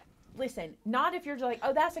that. Listen, not if you're like,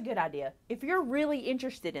 oh, that's a good idea. If you're really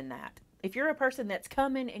interested in that, if you're a person that's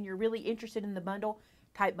coming and you're really interested in the bundle,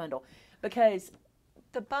 type bundle. Because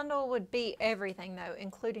The bundle would be everything, though,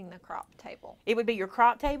 including the crop table. it would be your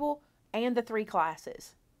crop table and the 3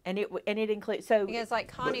 classes. And it includes, so Because, like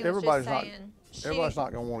Connie was everybody's just not- saying, Everybody's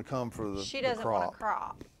not going to want to come for the she doesn't crop. want a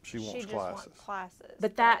crop. She wants just classes. wants classes.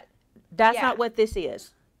 but that's yeah. not what this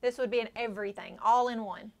is. This would be an everything, all in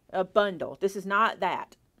one. A bundle. This is not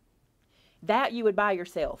that. That you would buy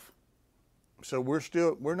yourself. So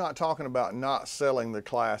we're not talking about not selling the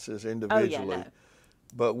classes individually, no.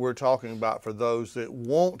 but we're talking about for those that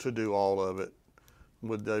want to do all of it,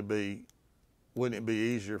 wouldn't it be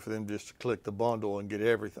easier for them just to click the bundle and get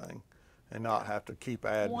everything and not have to keep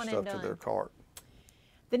adding One and stuff to their done. cart?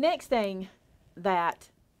 The next thing that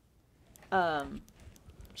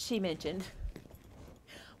she mentioned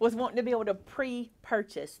was wanting to be able to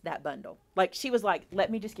pre-purchase that bundle. Like, she was like, let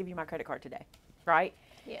me just give you my credit card today, right?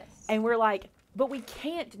 Yes. And we're like, but we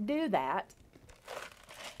can't do that.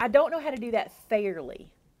 I don't know how to do that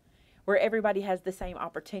fairly, where everybody has the same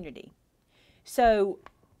opportunity. So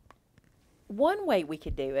one way we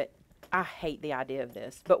could do it, I hate the idea of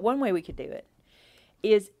this, but one way we could do it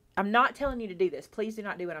is, I'm not telling you to do this. Please do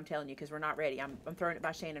not do what I'm telling you, because we're not ready. I'm throwing it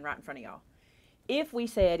by Shannon right in front of y'all. If we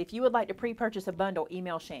said, if you would like to pre-purchase a bundle,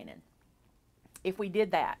 email Shannon. If we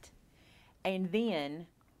did that, and then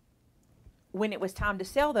when it was time to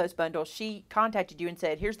sell those bundles, she contacted you and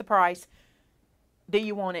said, here's the price. Do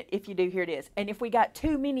you want it? If you do, here it is. And if we got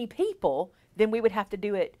too many people, then we would have to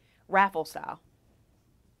do it raffle style.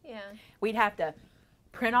 Yeah. We'd have to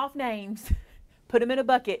print off names, put them in a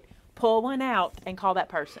bucket, pull one out, and call that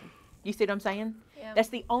person. You see what I'm saying? Yeah. That's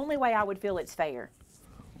the only way I would feel it's fair.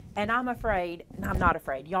 And I'm afraid, and I'm not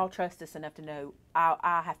afraid. Y'all trust us enough to know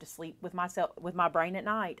I have to sleep with myself, with my brain at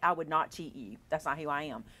night. I would not cheat you. That's not who I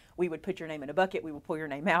am. We would put your name in a bucket. We would pull your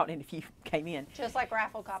name out, and if you came in, Just like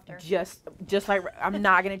Rafflecopter. just like, I'm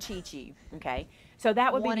not going to cheat you. Okay. So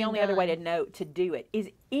that would One be the and only other way done. to do it. Is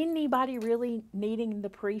anybody really needing the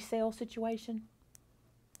pre-sale situation?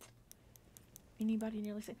 Anybody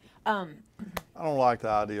nearly say? I don't like the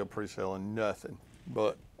idea of pre-selling nothing,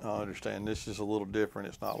 but I understand this is a little different.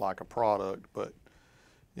 It's not like a product, but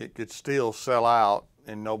it could still sell out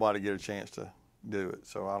and nobody get a chance to do it.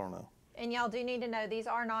 So I don't know. And y'all do need to know these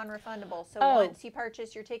are non-refundable. So Oh. once you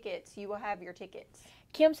purchase your tickets, you will have your tickets.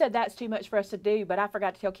 Kim said that's too much for us to do, but I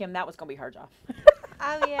forgot to tell Kim that was going to be her job.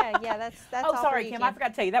 Oh yeah, that's Oh, all sorry, for you, Kim. I forgot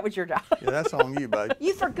to tell you that was your job. Yeah, that's on you, babe.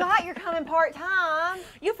 You forgot you're coming part-time.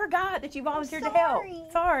 You forgot that you volunteered to help. sorry.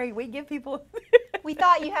 Sorry, we give people. We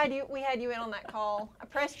thought we had you in on that call. I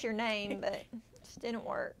pressed your name, but it just didn't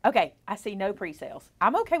work. Okay, I see no pre-sales.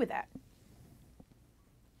 I'm okay with that.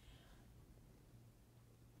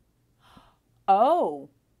 Oh,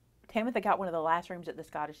 Tamitha got one of the last rooms at the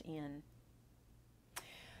Scottish Inn.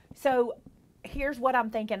 So here's what I'm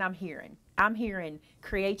thinking I'm hearing. I'm hearing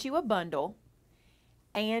create you a bundle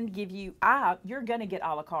and give you, you're going to get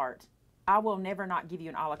a la carte. I will never not give you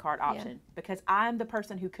an a la carte option because I'm the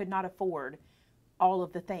person who could not afford all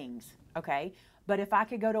of the things, okay? But if I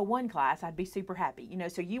could go to one class, I'd be super happy. You know,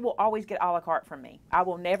 so you will always get a la carte from me. I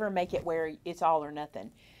will never make it where it's all or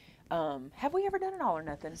nothing. Have we ever done an all or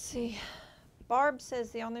nothing? Let's see. Barb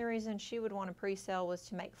says the only reason she would want to pre-sale was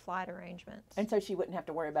to make flight arrangements. And so she wouldn't have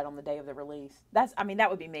to worry about it on the day of the release. That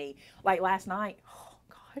would be me. Like last night, oh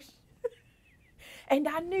gosh. And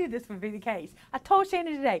I knew this would be the case. I told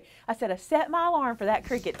Shannon today, I said, I set my alarm for that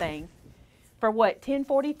cricket thing for what,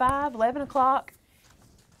 10:45, 11 o'clock?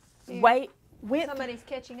 Yeah. Went Somebody's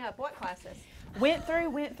catching up. What classes? went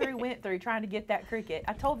through trying to get that cricket.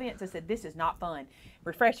 I told Vince, I said, this is not fun.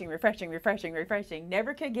 Refreshing.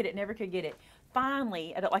 Never could get it.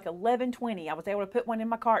 Finally, at like 11:20, I was able to put one in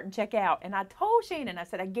my cart and check out. And I told Shannon, I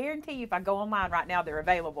said, I guarantee you if I go online right now, they're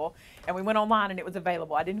available. And we went online and it was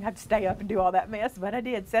available. I didn't have to stay up and do all that mess, but I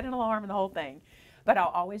did. Set an alarm and the whole thing. But I'll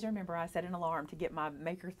always remember I set an alarm to get my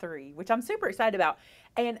Maker 3, which I'm super excited about.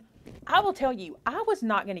 And I will tell you, I was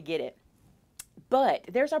not going to get it. But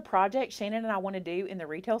there's a project Shannon and I want to do in the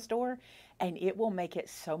retail store, and it will make it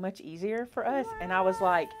so much easier for us. And I was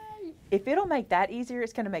like, if it'll make that easier,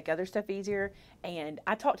 it's going to make other stuff easier. And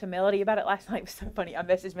I talked to Melody about it last night. It was so funny. I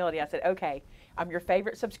messaged Melody. I said, okay, I'm your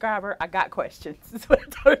favorite subscriber. I got questions. That's what I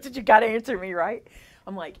told her. Said, you got to answer me, right?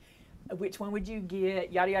 I'm like, which one would you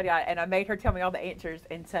get? Yada, yada, yada. And I made her tell me all the answers.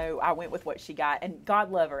 And so I went with what she got. And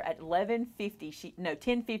God love her. At 10:50,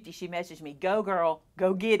 she messaged me, go girl,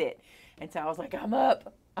 go get it. And so I was like, I'm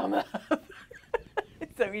up.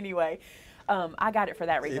 So anyway, I got it for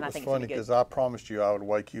that reason. It I was think funny it's because I promised you I would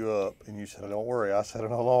wake you up, and you said, don't worry, I set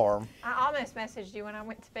an alarm. I almost messaged you when I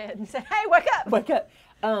went to bed and said, hey, wake up. Wake up.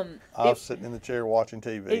 I was sitting in the chair watching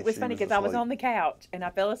TV. It was She funny because I was asleep. on the couch and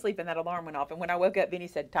I fell asleep and that alarm went off. And when I woke up, Vinny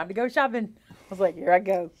said, time to go shopping. I was like, here I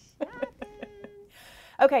go.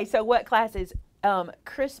 Okay, so what classes?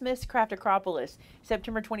 Christmas Craft Acropolis,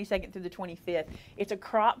 September 22nd through the 25th. It's a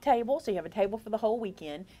crop table, so you have a table for the whole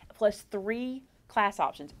weekend, plus 3 class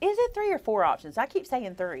options. Is it 3 or 4 options? I keep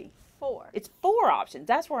saying 3. 4. It's 4 options.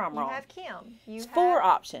 That's where I'm You wrong. have Kim. It's 4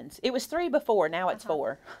 options. It was 3 before. Now it's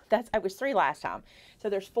 4. It was 3 last time. So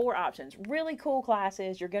there's 4 options. Really cool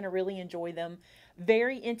classes. You're going to really enjoy them.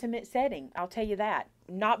 Very intimate setting. I'll tell you that.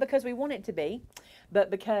 Not because we want it to be, but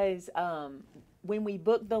because when we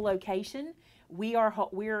book the location,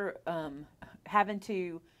 we're having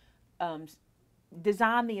to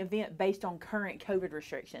design the event based on current COVID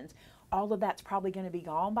restrictions. All of that's probably going to be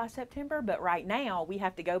gone by September, but right now we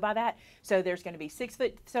have to go by that. So there's going to be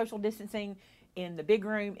 6-foot social distancing in the big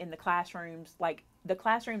room, in the classrooms. Like the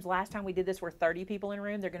classrooms last time we did this were 30 people in a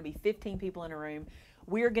room. They're going to be 15 people in a room.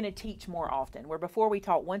 We're going to teach more often. Where before we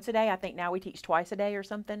taught once a day, I think now we teach twice a day or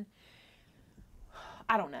something.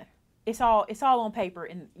 I don't know. It's all on paper,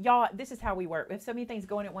 and y'all, this is how we work. We have so many things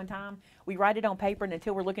going at one time. We write it on paper, and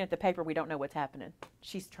until we're looking at the paper, we don't know what's happening.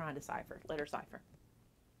 She's trying to cipher. Let her cipher.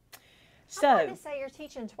 So, I'm going to say you're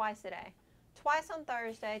teaching twice a day. Twice on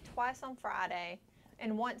Thursday, twice on Friday,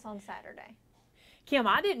 and once on Saturday. Kim,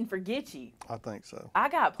 I didn't forget you. I think so. I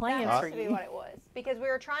got plans That for has to be you. what it was. Because we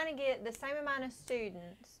were trying to get the same amount of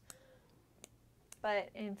students, but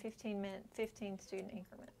in 15 student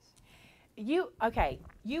increments. You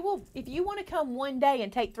will, if you want to come one day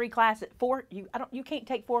and take 3 classes, you can't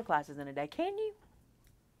take 4 classes in a day, can you?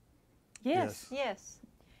 Yes. Yes.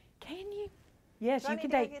 Can you? Yes, Do I you need can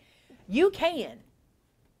to go take. get-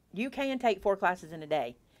 You can take 4 classes in a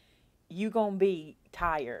day. You gonna be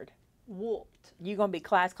tired. Whooped. You gonna be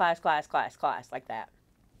class like that.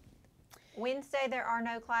 Wednesday there are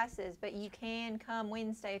no classes, but you can come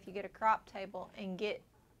Wednesday if you get a crop table and get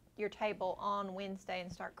your table on Wednesday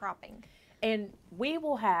and start cropping. And we're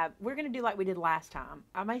going to do like we did last time.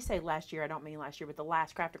 I may say last year, I don't mean last year, but the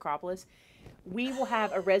last Craft Acropolis. We will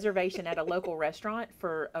have a reservation at a local restaurant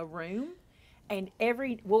for a room. And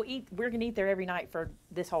we're going to eat there every night for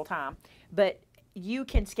this whole time. But you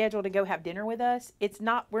can schedule to go have dinner with us. It's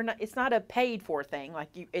not a paid for thing.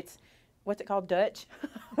 It's, what's it called? Dutch.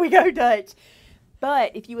 We go Dutch.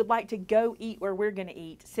 But if you would like to go eat where we're going to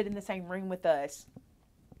eat, sit in the same room with us.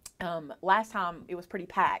 Last time it was pretty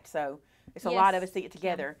packed, so it's a lot of us to get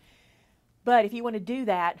together. But if you want to do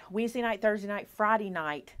that, Wednesday night, Thursday night, Friday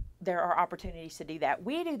night, there are opportunities to do that.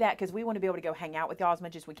 We do that because we want to be able to go hang out with y'all as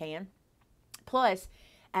much as we can. Plus,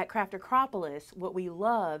 at Craft Acropolis, what we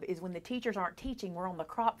love is when the teachers aren't teaching, we're on the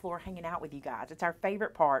crop floor hanging out with you guys. It's our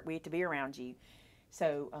favorite part. We get to be around you.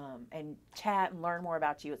 So, and chat and learn more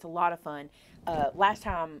about you. It's a lot of fun. Last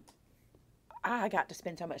time, I got to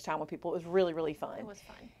spend so much time with people. It was really, really fun. It was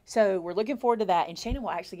fun. So we're looking forward to that. And Shannon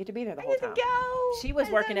will actually get to be there the whole time. Go. She was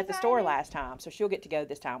I'm working so at the store excited. last time, so she'll get to go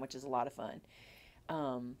this time, which is a lot of fun.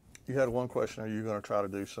 You had one question. Are you going to try to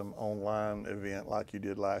do some online event like you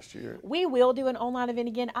did last year? We will do an online event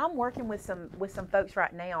again. I'm working with some folks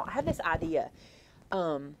right now. I have this idea.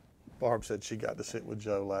 Barb said she got to sit with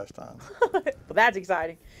Joe last time. Well, that's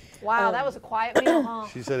exciting. Wow, that was a quiet meal, huh?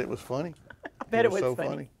 She said it was funny. I bet it was so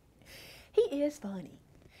funny. He is funny.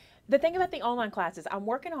 The thing about the online classes, I'm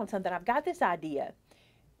working on something. I've got this idea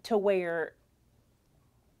to where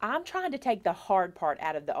I'm trying to take the hard part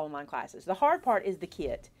out of the online classes. The hard part is the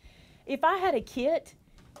kit. If I had a kit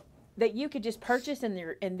that you could just purchase and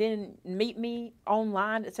then meet me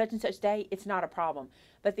online at such and such day, it's not a problem.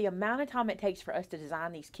 But the amount of time it takes for us to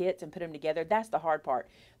design these kits and put them together, that's the hard part.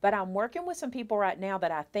 But I'm working with some people right now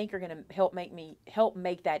that I think are going to help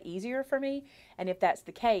make that easier for me. And if that's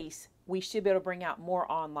the case, we should be able to bring out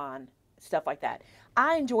more online stuff like that.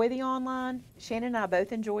 I enjoy the online. Shannon and I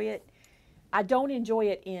both enjoy it. I don't enjoy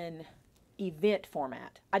it in event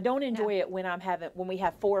format. I don't enjoy it when we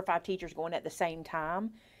have 4 or 5 teachers going at the same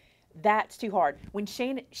time. That's too hard. When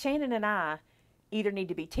Shannon and I either need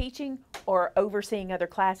to be teaching or overseeing other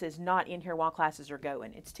classes, not in here while classes are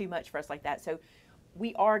going. It's too much for us like that. So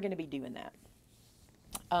we are going to be doing that.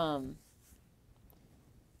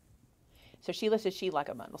 So Sheila says she like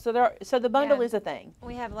a bundle. So the bundle is a thing.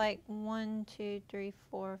 We have like 1, 2, 3,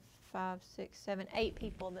 4, 5, 6, 7, 8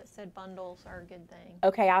 people that said bundles are a good thing.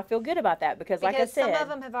 Okay, I feel good about that because like I said, some of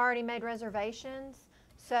them have already made reservations.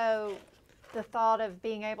 So the thought of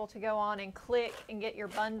being able to go on and click and get your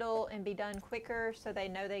bundle and be done quicker so they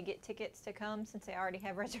know they get tickets to come since they already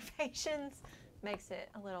have reservations makes it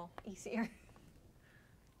a little easier.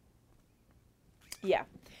 yeah.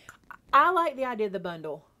 I like the idea of the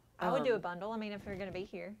bundle. I would do a bundle, I mean, if you're going to be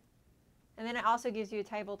here. And then it also gives you a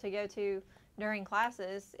table to go to during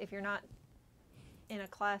classes if you're not in a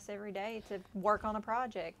class every day to work on a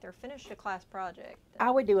project or finish a class project.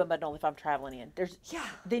 I would do a bundle if I'm traveling in.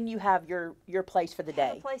 Then you have your place for the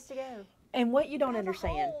Have day. a place to go. And what you don't Have a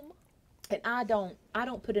understand, home. and I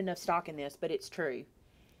don't put enough stock in this, but it's true.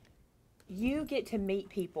 You get to meet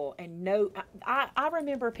people and know. I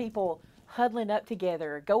remember people huddling up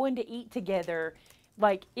together, going to eat together.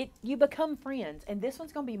 Like you become friends, and this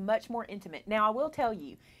one's going to be much more intimate. Now, I will tell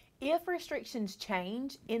you, if restrictions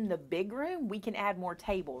change in the big room, we can add more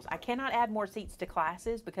tables. I cannot add more seats to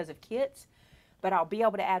classes because of kits, but I'll be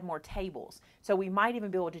able to add more tables. So we might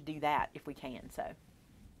even be able to do that if we can. So,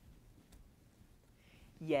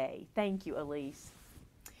 yay. Thank you, Elise.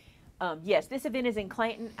 Yes, this event is in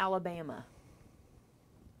Clanton, Alabama.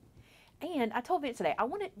 And I told Vince today,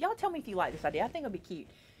 y'all tell me if you like this idea. I think it'll be cute.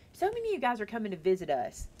 So many of you guys are coming to visit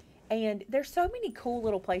us, and there's so many cool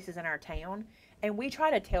little places in our town, and we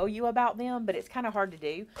try to tell you about them, but it's kind of hard to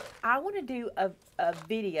do. I want to do a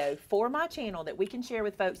video for my channel that we can share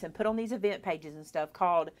with folks and put on these event pages and stuff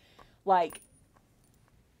called, like,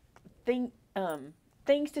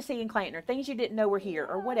 things to see in Clanton, or things you didn't know were here,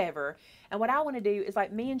 or whatever. And what I want to do is,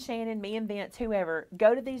 like, me and Shannon, me and Vince, whoever,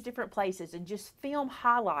 go to these different places and just film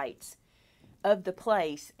highlights of the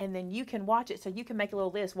place, and then you can watch it, so you can make a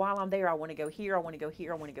little list. While I'm there, I want to go here, I want to go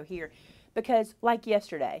here, I want to go here. Because, like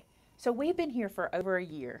yesterday, so we've been here for over a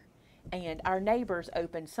year, and our neighbors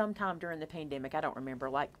opened sometime during the pandemic. I don't remember,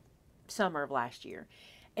 like summer of last year.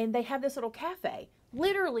 And they have this little cafe,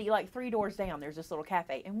 literally like 3 doors down. There's this little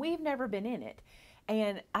cafe, and we've never been in it.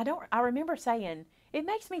 And I remember saying, it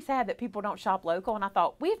makes me sad that people don't shop local. And I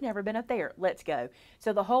thought, we've never been up there. Let's go.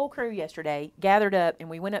 So the whole crew yesterday gathered up, and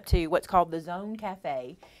we went up to what's called the Zone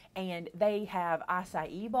Cafe. And they have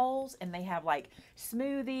acai bowls, and they have like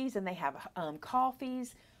smoothies, and they have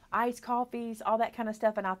coffees, iced coffees, all that kind of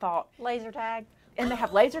stuff. And I thought, Laser tag. And they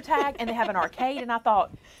have laser tag, and they have an arcade. And I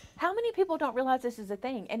thought, how many people don't realize this is a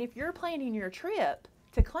thing? And if you're planning your trip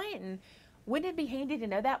to Clanton, wouldn't it be handy to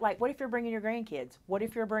know that? Like, what if you're bringing your grandkids? What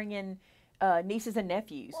if you're bringing nieces and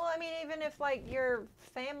nephews? Well, I mean, even if like your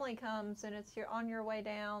family comes and you're on your way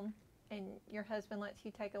down, and your husband lets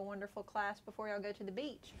you take a wonderful class before y'all go to the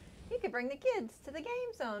beach, you could bring the kids to the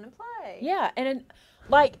game zone and play. Yeah, and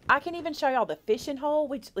like, I can even show y'all the fishing hole,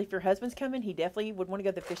 which if your husband's coming, he definitely would want to go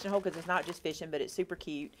to the fishing hole, because it's not just fishing, but it's super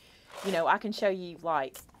cute. You know, I can show you,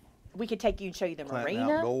 like, we could take you and show you the Clanton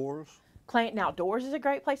marina. Outdoors. Clanton Outdoors is a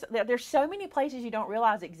great place. There's so many places you don't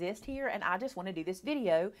realize exist here, and I just want to do this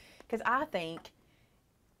video because I think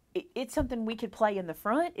it's something we could play in the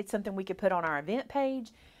front. It's something we could put on our event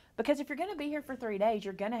page, because if you're going to be here for 3 days,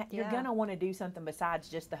 you're gonna want to do something besides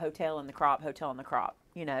just the hotel and the crop,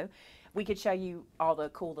 you know. We could show you all the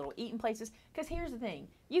cool little eating places, because here's the thing,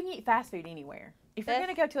 you can eat fast food anywhere. If you're going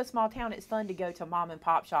to go to a small town, it's fun to go to mom and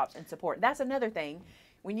pop shops and support. That's another thing.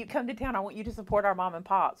 When you come to town, I want you to support our mom and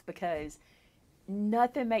pops, because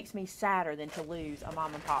nothing makes me sadder than to lose a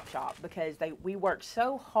mom and pop shop, because we worked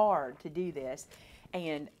so hard to do this,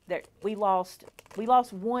 and we lost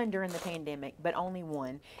one during the pandemic, but only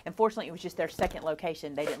one. Unfortunately, it was just their second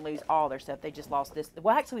location. They didn't lose all their stuff. They just lost this.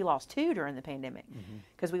 Well, actually, we lost 2 during the pandemic,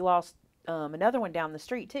 because we lost another one down the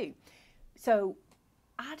street too. So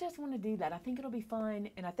I just want to do that. I think it'll be fun,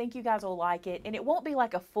 and I think you guys will like it. And it won't be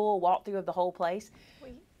like a full walkthrough of the whole place.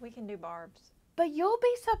 We can do Barb's. But you'll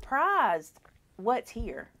be surprised what's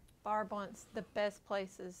here. Barb wants the best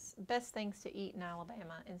things to eat in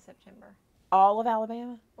Alabama in September. All of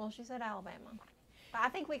Alabama? Well, she said Alabama. But I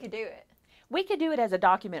think we could do it. We could do it as a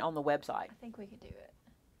document on the website. I think we could do it.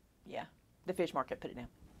 Yeah. The fish market, put it down.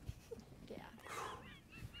 Yeah.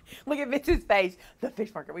 Look at Vince's face. The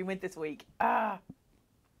fish market. We went this week. Our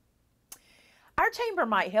chamber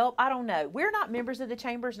might help. I don't know. We're not members of the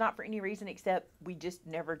chambers, not for any reason except we just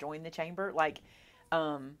never joined the chamber. Like,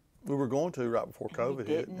 we were going to right before COVID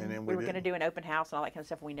hit, and then we were going to do an open house and all that kind of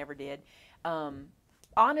stuff, and we never did.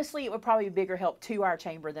 Honestly, it would probably be a bigger help to our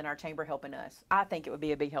chamber than our chamber helping us. I think it would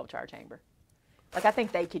be a big help to our chamber. Like, I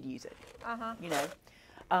think they could use it. You know.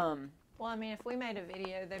 Well, I mean, if we made a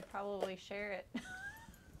video, they'd probably share it.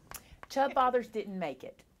 Chubb Fathers didn't make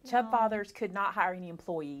it. Chubb Fathers could not hire any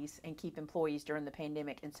employees and keep employees during the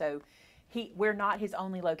pandemic, and so we're not his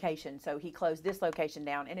only location, so he closed this location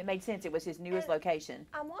down, and it made sense. It was his newest location.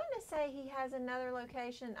 I want to say he has another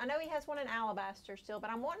location. I know he has one in Alabaster still, but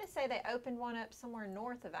I'm wanting to say they opened one up somewhere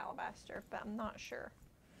north of Alabaster, but I'm not sure.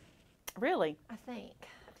 Really? I think.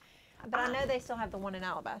 But I know they still have the one in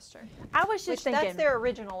Alabaster. I was just thinking. That's their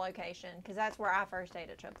original location, because that's where I first ate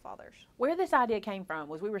at Chubb Fathers. Where this idea came from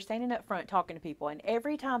was we were standing up front talking to people, and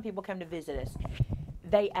every time people come to visit us,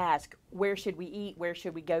 they ask, where should we eat? Where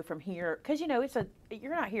should we go from here? Because, you know,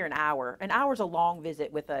 you're not here an hour. An hour's a long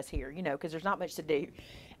visit with us here, you know, because there's not much to do.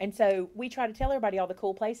 And so we try to tell everybody all the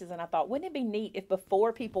cool places, and I thought, wouldn't it be neat if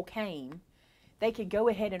before people came, they could go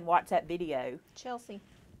ahead and watch that video. Chelsea.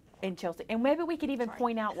 In Chelsea. And maybe we could even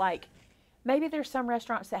point out, like, maybe there's some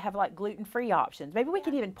restaurants that have, like, gluten-free options. Maybe we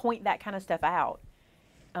could even point that kind of stuff out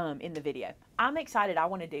in the video. I'm excited. I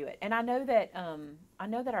want to do it. And I know that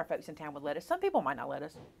our folks in town would let us. Some people might not let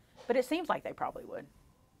us, but it seems like they probably would.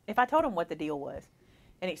 If I told them what the deal was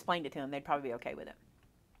and explained it to them, they'd probably be okay with it.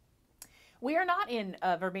 We are not in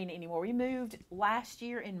Verbena anymore. We moved last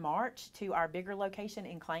year in March to our bigger location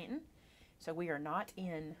in Clanton. So we are not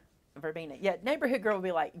in Verbena. Yeah, neighborhood girl will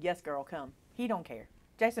be like, yes, girl, come. He don't care.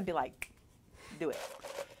 Jason be like, do it.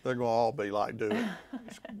 They're going to all be like, do it.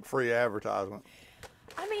 It's free advertisement.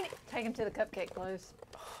 I mean, Take him to the cupcake place.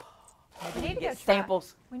 maybe we need can to get go try.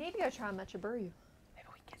 samples. We need to go try Mucha Brew. Maybe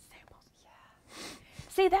we can get samples. Yeah.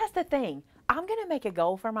 See, that's the thing. I'm going to make a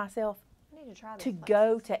goal for myself I need to try this to place.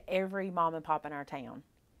 go to every mom and pop in our town.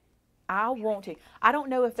 I want to. I don't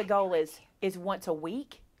know if the goal is once a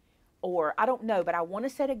week or I don't know, but I want to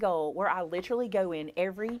set a goal where I literally go in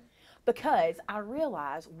because I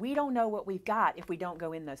realize we don't know what we've got if we don't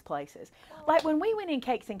go in those places. Like when we went in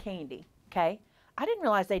Cakes and Candy, okay? I didn't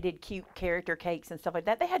realize they did cute character cakes and stuff like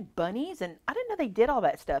that. They had bunnies, and I didn't know they did all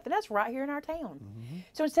that stuff. And that's right here in our town.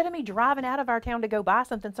 So instead of me driving out of our town to go buy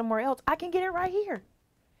something somewhere else, I can get it right here.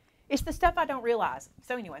 It's the stuff I don't realize.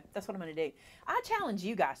 So anyway, that's what I'm going to do. I challenge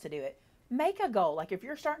you guys to do it. Make a goal. Like if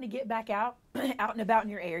you're starting to get back out and about in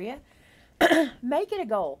your area, make it a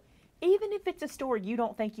goal. Even if it's a store you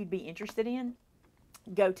don't think you'd be interested in,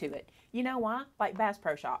 go to it. You know why? Like Bass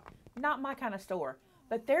Pro Shop. Not my kind of store.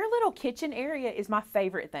 But their little kitchen area is my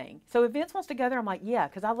favorite thing. So if Vince wants to go there, I'm like, yeah,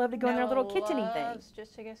 because I love to go in their little kitchen-y thing. Loves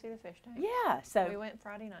just to go see the fish tank. Yeah. So We went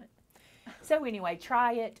Friday night. So anyway,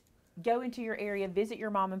 try it. Go into your area. Visit your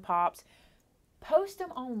mom and pops. Post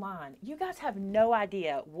them online. You guys have no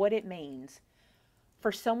idea what it means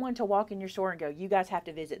for someone to walk in your store and go, you guys have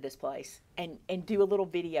to visit this place and do a little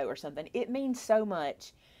video or something. It means so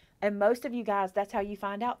much. And most of you guys, that's how you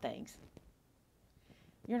find out things.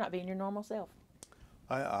 You're not being your normal self.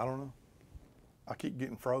 I don't know. I keep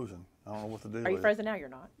getting frozen. I don't know what to do Are you with frozen now? You're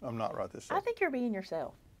not. it. I'm not right this I second. think you're being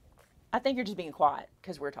yourself. I think you're just being quiet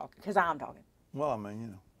because we're talking, because I'm talking. Well, I mean, you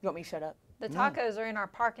know. You want me to shut up? The No. tacos are in our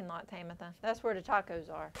parking lot, Tamitha. That's where the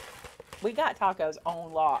tacos are. We got tacos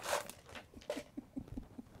on lock.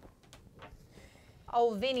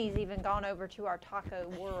 Old Vinny's even gone over to our taco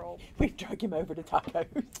world. We've drug him over to tacos.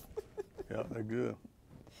 Yeah, they're good.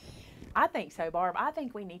 I think so, Barb. I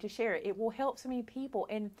think we need to share it. It will help so many people.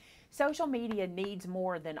 And social media needs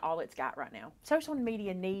more than all it's got right now. Social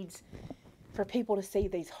media needs for people to see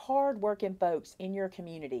these hard-working folks in your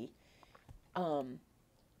community.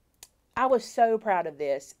 I was so proud of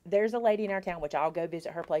this. There's a lady in our town, which I'll go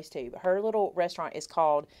visit her place too. But her little restaurant is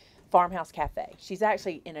called Farmhouse Cafe. She's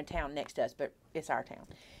actually in a town next to us, but it's our town.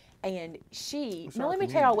 And It's now our let me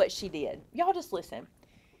tell y'all community. what she did. Y'all just listen.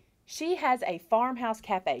 She has a farmhouse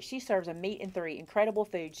cafe. She serves a meat and three incredible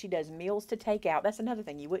food. She does meals to take out. That's another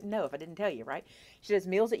thing you wouldn't know if I didn't tell you, right? She does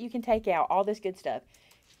meals that you can take out, all this good stuff.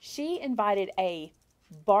 She invited a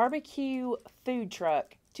barbecue food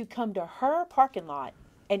truck to come to her parking lot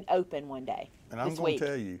and open one day. And I'm this going week. to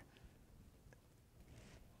tell you,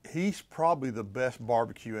 he's probably the best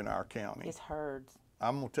barbecue in our county. It's hers.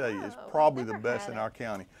 I'm going to tell you, it's Oh, probably the never best had in it. our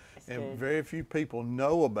county. It's And good. very few people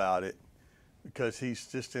know about it because he's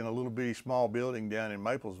just in a little bitty small building down in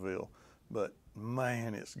Maplesville. But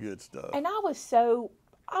man, it's good stuff. And I was I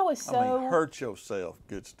mean, hurt yourself,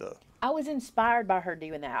 good stuff. I was inspired by her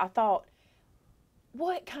doing that. I thought,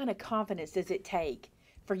 what kind of confidence does it take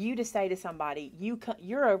for you to say to somebody,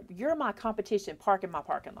 you're my competition, park in my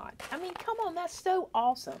parking lot? I mean, come on, that's so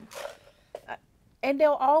awesome. And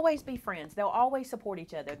they'll always be friends. They'll always support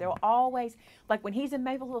each other. They'll always, like when he's in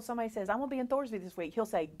Maplesville, somebody says, I'm going to be in Thorsby this week. He'll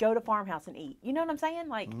say, go to Farmhouse and eat. You know what I'm saying?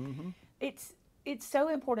 Like, it's so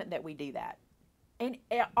important that we do that. And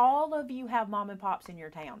all of you have mom and pops in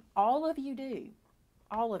your town. All of you do.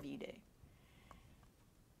 All of you do.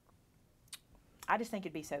 I just think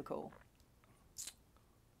it'd be so cool.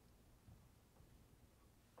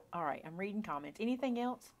 All right, I'm reading comments. Anything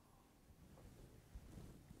else?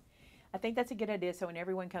 I think that's a good idea. So when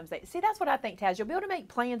everyone comes, see, that's what I think, Taz. You'll be able to make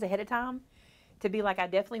plans ahead of time to be like, I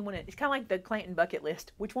definitely want to. It's kind of like the Clanton bucket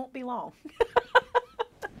list, which won't be long.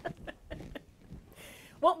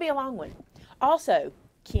 Won't be a long one. Also,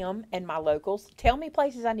 Kim and my locals, tell me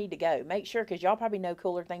places I need to go. Make sure, because y'all probably know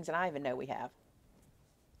cooler things than I even know we have.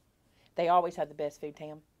 They always have the best food,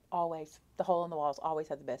 Tam. Always. The hole in the walls always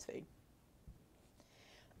have the best food.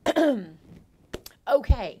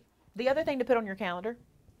 Okay. The other thing to put on your calendar,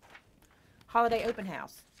 holiday open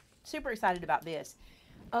house. Super excited about this.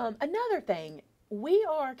 Another thing, we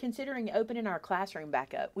are considering opening our classroom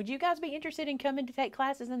back up. Would you guys be interested in coming to take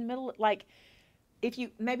classes in the middle? Like, if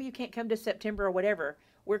maybe you can't come to September or whatever,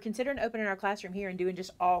 we're considering opening our classroom here and doing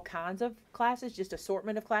just all kinds of classes, just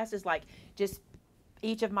assortment of classes, like just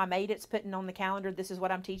each of my Made It's putting on the calendar, this is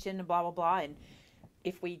what I'm teaching and blah, blah, blah. And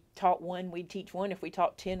if we taught one, we'd teach one. If we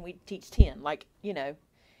taught 10, we'd teach 10. Like, you know,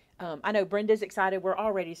 I know Brenda's excited. We're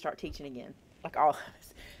all ready to start teaching again, like all of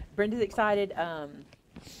us. Brenda's excited.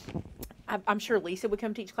 I'm sure Lisa would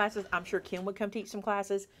come teach classes. I'm sure Kim would come teach some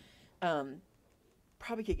classes.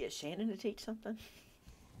 Probably could get Shannon to teach something.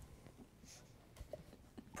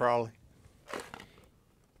 Probably.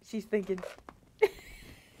 She's thinking.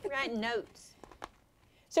 Write notes.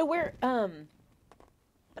 So we're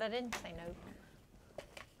But I didn't say no.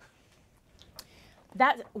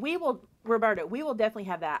 that we will, Roberta, we will definitely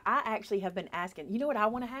have that. I actually have been asking, you know what I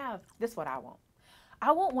want to have? This is what I want.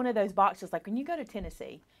 I want one of those boxes, like when you go to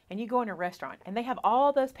Tennessee and you go in a restaurant and they have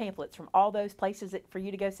all those pamphlets from all those places for you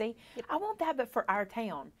to go see. Yep. I want that, but for our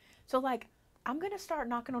town. So like, I'm going to start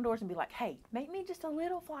knocking on doors and be like, hey, make me just a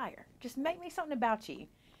little flyer. Just make me something about you.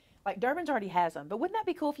 Like Durbin's already has them, but wouldn't that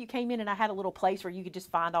be cool if you came in and I had a little place where you could just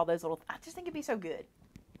find all those little, I just think it'd be so good.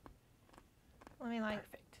 I mean, like,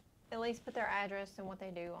 Perfect. At least put their address and what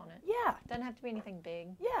they do on it. Yeah. Doesn't have to be anything big,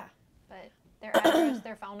 Yeah. but their address,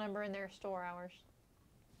 their phone number, and their store hours.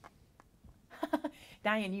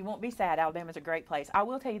 Diane, you won't be sad. Alabama's a great place. I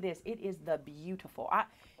will tell you this. It is the beautiful.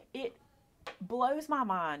 It blows my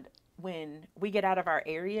mind when we get out of our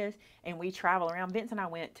areas and we travel around. Vince and I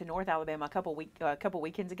went to North Alabama a couple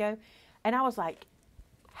weekends ago, and I was like,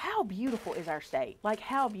 how beautiful is our state? Like,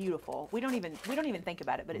 how beautiful. We don't even think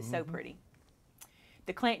about it, but it's so pretty.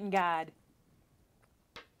 The Clanton Guide.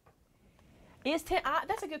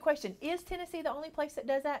 That's a good question. Is Tennessee the only place that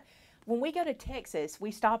does that? When we go to Texas, we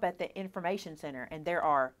stop at the information center, and there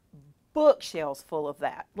are bookshelves full of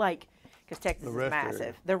that. Like, because Texas is massive.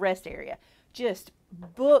 Area. The rest area. Just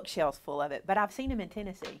bookshelves full of it. But I've seen them in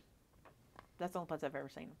Tennessee. That's the only place I've ever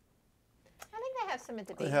seen them. I think they have some at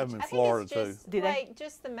the beach. They have them in I think Florida, it's just, too. Do they? Like,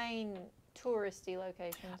 just the main touristy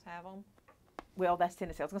locations have them. Well, that's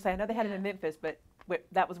Tennessee. I was going to say, I know they had them in Memphis, but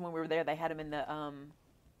that was when we were there. They had them in the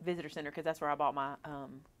visitor center because that's where I bought my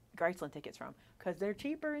Graceland tickets from. Because they're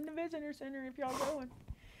cheaper in the visitor center if y'all going.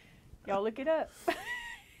 Y'all look it up.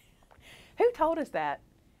 Who told us that?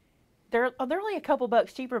 They're only a couple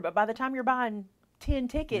bucks cheaper, but by the time you're buying 10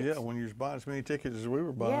 tickets. Yeah, when you're buying as many tickets as we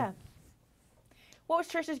were buying. Yeah. What was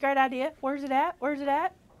Trish's great idea? Where's it at? Where's it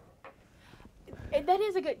at? That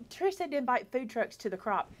is a good. Trish said to invite food trucks to the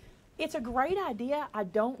crop. It's a great idea. I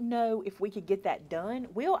don't know if we could get that done.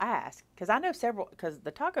 We'll ask, because I know several, because the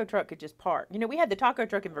taco truck could just park. You know, we had the taco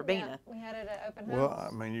truck in Verbena. Yeah, we had it at open house. Well,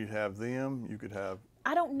 I mean, you'd have them, you could have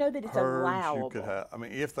I don't know that it's herds, allowable. you could have, I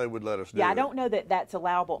mean, if they would let us do it. Yeah, I don't know that that's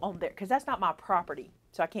allowable on there, because that's not my property,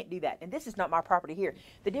 so I can't do that. And this is not my property here.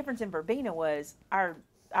 The difference in Verbena was our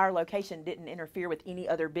location didn't interfere with any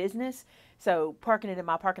other business, so parking it in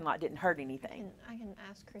my parking lot didn't hurt anything. I can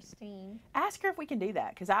ask Christine. Ask her if we can do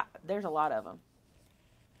that, because there's a lot of them.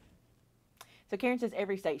 So Karen says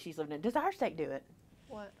every state she's lived in. Does our state do it?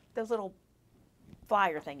 What? Those little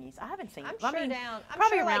flyer thingies. I haven't seen I'm them. sure I'm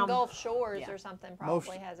probably sure like around Gulf Shores yeah. or something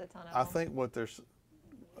probably has a ton of I them. think what there's,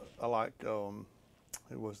 I like, who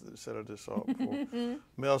was it that said I just saw it before?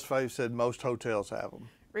 Mel's Fave said most hotels have them.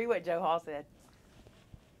 Read what Joe Hall said.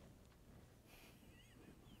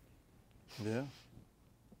 Yeah.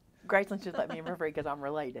 Graceland should let me in for free because I'm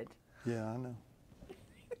related. Yeah, I know.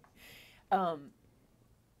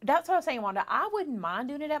 That's what I was saying, Wanda. I wouldn't mind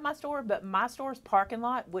doing it at my store, but my store's parking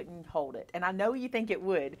lot wouldn't hold it. And I know you think it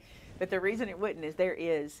would, but the reason it wouldn't is there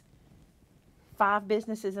is 5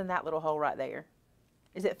 businesses in that little hole right there.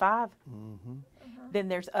 Is it 5? Mm-hmm. Then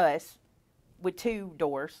there's us with 2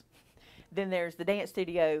 doors. Then there's the dance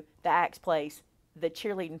studio, the Axe place, the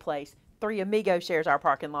cheerleading place. 3 Amigos shares our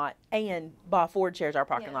parking lot, and Bob Ford shares our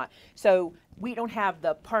parking lot. So we don't have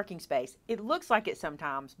the parking space. It looks like it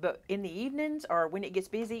sometimes, but in the evenings or when it gets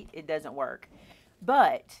busy, it doesn't work.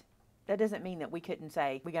 But that doesn't mean that we couldn't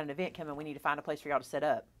say, we got an event coming, we need to find a place for y'all to set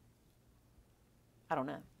up. I don't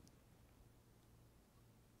know.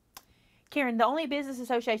 Karen, the only business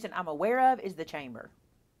association I'm aware of is the Chamber.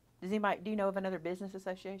 Do you know of another business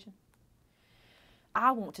association?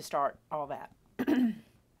 I want to start all that.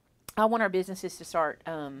 I want our businesses to start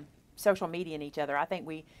social media in each other. I think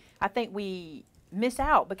we miss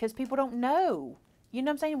out because people don't know. You know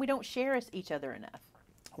what I'm saying? We don't share each other enough.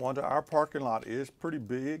 Wanda, our parking lot is pretty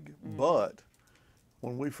big, but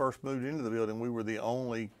when we first moved into the building, we were the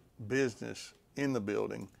only business in the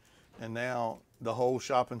building, and now the whole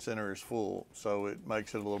shopping center is full, so it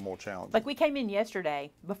makes it a little more challenging. Like we came in yesterday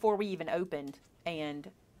before we even opened, and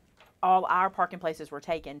all our parking places were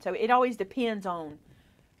taken. So it always depends on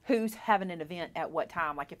who's having an event at what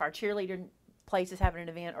time. Like if our cheerleader place is having an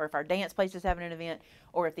event, or if our dance place is having an event,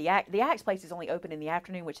 or if the Axe place is only open in the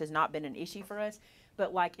afternoon, which has not been an issue for us.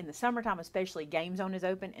 But like in the summertime, especially, Game Zone is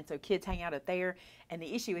open, and so kids hang out up there. And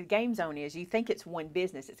the issue with Game Zone is you think it's one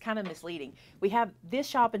business. It's kind of misleading. We have this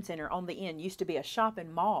shopping center on the end used to be a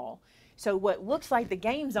shopping mall. So what looks like the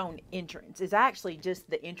Game Zone entrance is actually just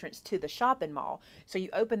the entrance to the shopping mall. So you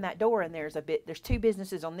open that door and there's two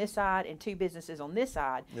businesses on this side and two businesses on this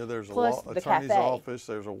side. Yeah, there's plus a the attorney's cafe. office.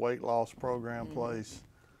 There's a weight loss program place.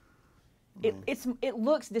 It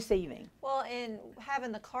looks deceiving. Well, and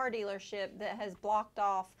having the car dealership that has blocked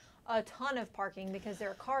off a ton of parking because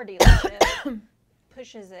they're a car dealership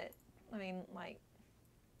pushes it. I mean, like,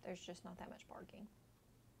 there's just not that much parking.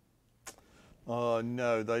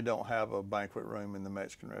 No, they don't have a banquet room in the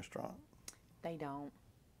Mexican restaurant. They don't.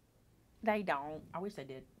 They don't. I wish they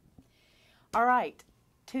did. All right,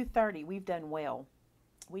 2:30. We've done well.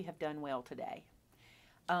 We have done well today.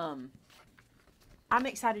 I'm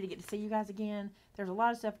excited to get to see you guys again. There's a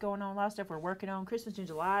lot of stuff going on, a lot of stuff we're working on. Christmas in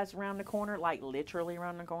July is around the corner, like literally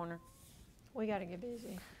around the corner. We got to get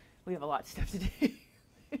busy. We have a lot of stuff to do.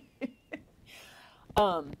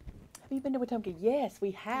 Have you been to Wetumpka? Yes,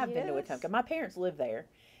 we have been to Yes. Wetumpka. My parents live there,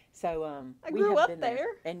 so I we grew have up been there.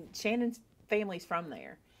 And Shannon's family's from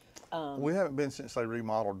there. We haven't been since they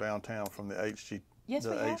remodeled downtown from the HG. Yes,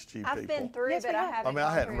 the we have. HG I've people. been through, Yes, but we I have. haven't. I mean, I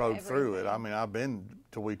gone hadn't rode through it. everything. I mean, I've been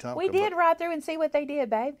to Wetumpka. We did but ride through and see what they did,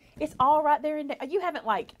 babe. It's all right there. You haven't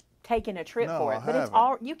like taken a trip No, for I it, but it's haven't.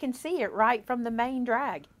 all you can see it right from the main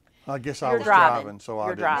drag. I guess I You're was driving. driving, so I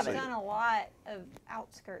You're didn't driving. see They've it. done a lot of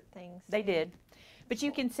outskirt things. They too. did. But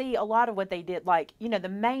you can see a lot of what they did. Like, the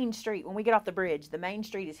main street, when we get off the bridge, the main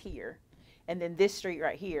street is here. And then this street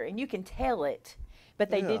right here. And you can tell it. But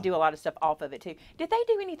they Yeah. did do a lot of stuff off of it, too. Did they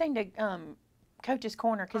do anything to Coach's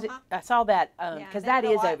Corner? Because Uh-huh. I saw that. Yeah, Because they that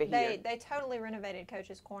did a is lot- over here. They totally renovated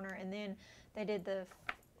Coach's Corner, and then they did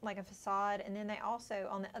like a facade, and then they also,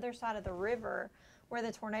 on the other side of the river where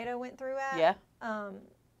the tornado went through at, Yeah.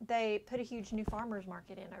 they put a huge new farmer's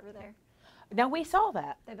market in over there. No, we saw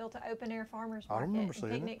that. They built an open air farmer's I market, remember and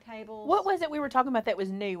seeing it. picnic tables. What was it we were talking about that was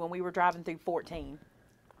new when we were driving through 14?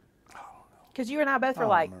 Because you and I both were I don't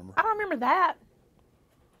like, remember. I don't remember that.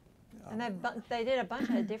 And they did a bunch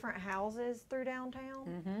of different houses through downtown,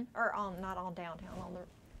 Mm-hmm. or not on downtown, on the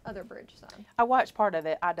other bridge side. I watched part of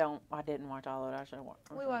it. I didn't watch all of it. I should have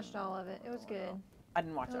watched. We watched all of it. It was good. I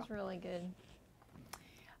didn't watch It it was really good.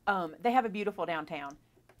 all. They have a beautiful downtown.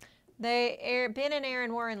 Ben and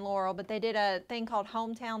Aaron were in Laurel, but they did a thing called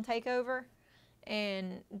Hometown Takeover,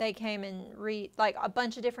 and they came and like a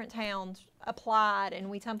bunch of different towns applied, and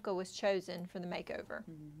Wetumpka was chosen for the makeover.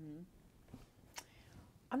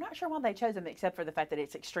 I'm not sure why they chose them, except for the fact that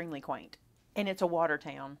it's extremely quaint, and it's a water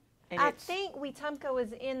town. And I it's, think Wetumpka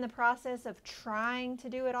was in the process of trying to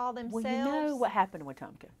do it all themselves. well, you know what happened with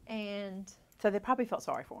Wetumpka, And so they probably felt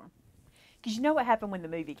sorry for him. Because you know what happened when the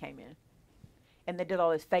movie came in, and they did all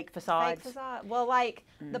those fake facades. fake facade. Well, like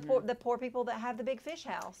the poor people that have the big fish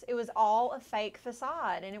house. It was all a fake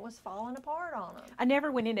facade, and it was falling apart on them. I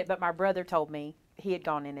never went in it, but my brother told me he had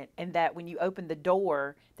gone in it, and that when you opened the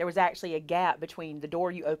door, there was actually a gap between the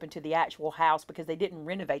door you opened to the actual house because they didn't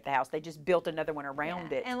renovate the house; they just built another one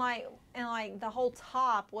around it. And like the whole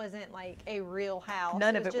top wasn't like a real house.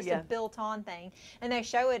 None it of was it, just yeah. a built-on thing. And they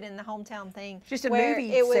show it in the hometown thing. Just a where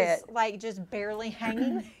movie it was set. like just barely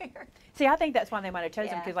hanging there. See, I think that's why they might have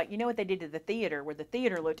chosen Yeah. because, like, you know what they did to the theater, where the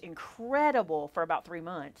theater looked incredible for about 3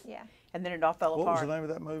 months, Yeah. and then it all fell What was apart. the name of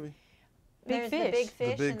that movie? Big There's Fish. the big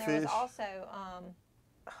fish, Big and there was Fish. also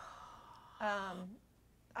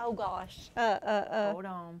oh gosh. Hold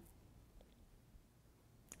on.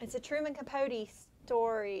 It's a Truman Capote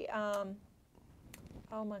story.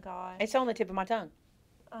 Oh my gosh. It's on the tip of my tongue.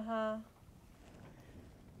 Uh-huh.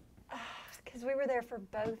 Because we were there for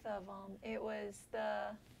both of them. It was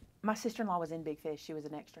My sister-in-law was in Big Fish. She was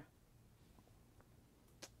an extra.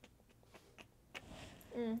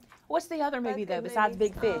 What's the other movie, both though, good besides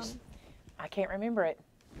movies. Big Fish? I can't remember it.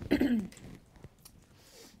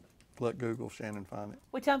 Let Google Shannon find it.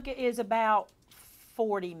 Wetumpka is about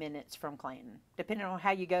 40 minutes from Clanton, depending on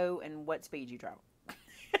how you go and what speed you travel.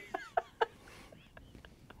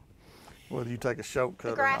 Whether you take a shortcut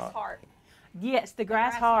The or Grass not. Harp. Yes, the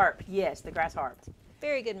Grass Grass Harp. Yes, the Grass Harp.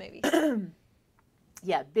 Very good movie.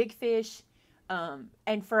 Yeah, Big Fish.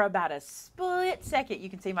 And for about a split second, you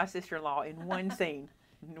can see my sister-in-law in one scene.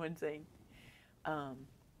 In one scene.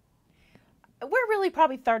 We're really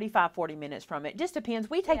probably 35, 40 minutes from it. Just depends.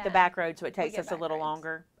 We take the Yeah. back road, so it takes get us a back little roads.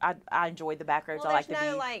 longer. I enjoy the back roads. Well, I like there's the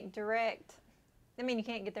no view. like direct. I mean, you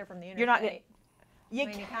can't get there from the interstate. You're not. You I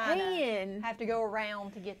mean, you can, kinda have to go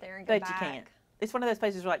around to get there and go but back. you can't. It's one of those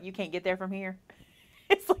places where like you can't get there from here.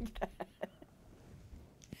 It's like that.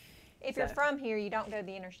 If you're So. from here, you don't go to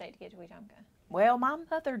the interstate to get to Wetumpka. Well, my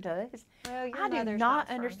mother does. Well, your I do mother's not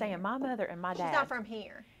from understand. here. My mother and my dad. She's not from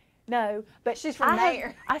here. No, but She's from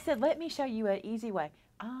there. I said, let me show you an easy way.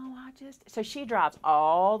 Oh, so she drives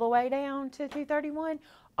all the way down to 231,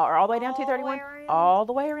 or all the way down All the 231, way around? all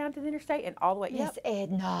the way around to the interstate, and all the way. Miss Yep.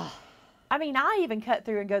 Edna. I mean, I even cut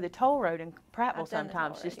through and go the toll road in Prattville I've done the toll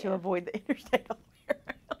sometimes road, just to yeah. avoid the interstate all the way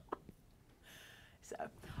around. So,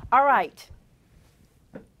 all right.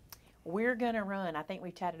 We're going to run. I think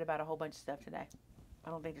we chatted about a whole bunch of stuff today. I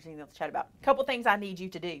don't think there's anything else to chat about. A couple things I need you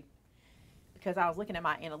to do, because I was looking at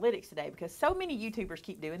my analytics today, because so many YouTubers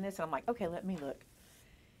keep doing this, and I'm like, okay, let me look.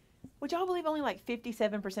 Would y'all believe only like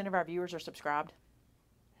 57% of our viewers are subscribed?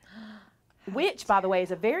 Which, by the way, is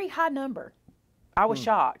a very high number. I was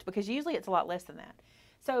shocked, because usually it's a lot less than that.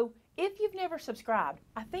 So if you've never subscribed,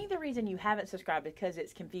 I think the reason you haven't subscribed is because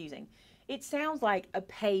it's confusing. It sounds like a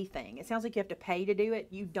pay thing. It sounds like you have to pay to do it.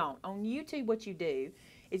 You don't. On YouTube, what you do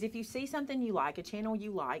is if you see something you like, a channel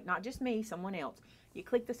you like, not just me, someone else, you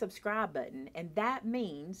click the subscribe button, and that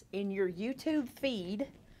means in your YouTube feed,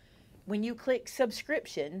 when you click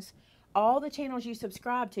subscriptions, all the channels you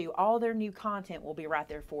subscribe to, all their new content will be right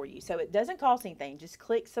there for you. So it doesn't cost anything. Just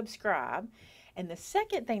click subscribe. And the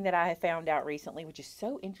second thing that I have found out recently, which is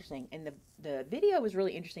so interesting, and the video was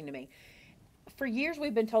really interesting to me. For years,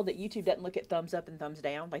 we've been told that YouTube doesn't look at thumbs up and thumbs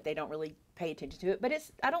down, like they don't really pay attention to it. But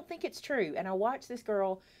I don't think it's true. And I watched this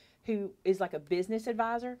girl who is like a business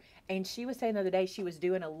advisor, and she was saying the other day she was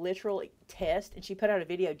doing a literal test, and she put out a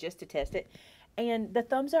video just to test it. And the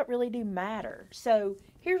thumbs up really do matter. So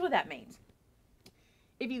here's what that means.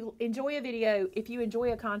 If you enjoy a video, if you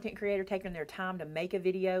enjoy a content creator taking their time to make a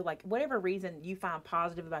video, like whatever reason you find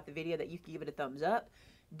positive about the video that you can give it a thumbs up,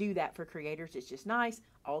 do that for creators. It's just nice.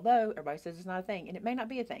 Although everybody says it's not a thing, and it may not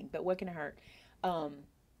be a thing, but what can it hurt?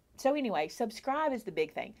 So anyway, subscribe is the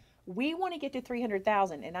big thing. We want to get to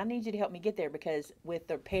 300,000, and I need you to help me get there, because with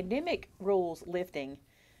the pandemic rules lifting,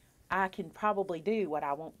 I can probably do what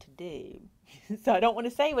I want to do. So I don't want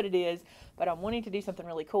to say what it is, but I'm wanting to do something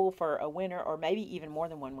really cool for a winner, or maybe even more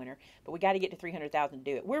than one winner. But we got to get to 300,000 to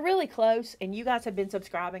do it. We're really close, and you guys have been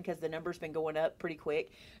subscribing because the number's been going up pretty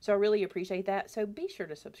quick. So I really appreciate that. So be sure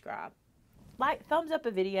to subscribe. Like, thumbs up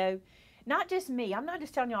a video. Not just me. I'm not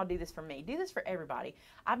just telling y'all to do this for me. Do this for everybody.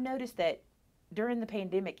 I've noticed that during the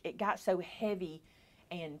pandemic, it got so heavy,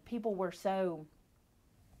 and people were so...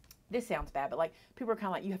 This sounds bad, but like people were kind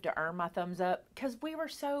of like, you have to earn my thumbs up, because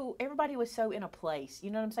everybody was so in a place,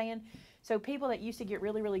 you know what I'm saying? So people that used to get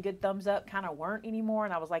really, really good thumbs up kind of weren't anymore.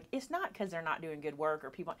 And I was like, it's not because they're not doing good work,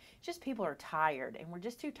 or it's just people are tired, and we're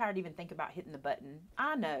just too tired to even think about hitting the button.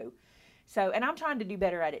 I know. So, and I'm trying to do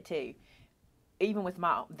better at it too, even with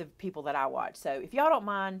the people that I watch. So if y'all don't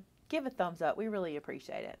mind, give a thumbs up. We really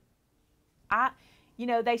appreciate it. You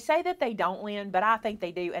know, they say that they don't, Lynn, but I think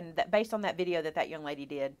they do. And based on that video that young lady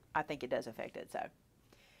did, I think it does affect it. So,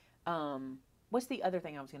 what's the other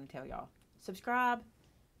thing I was going to tell y'all? Subscribe.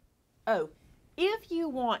 Oh, if you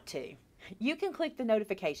want to, you can click the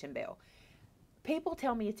notification bell. People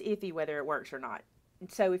tell me it's iffy whether it works or not.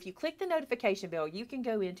 So if you click the notification bell, you can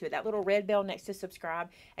go into it, that little red bell next to subscribe,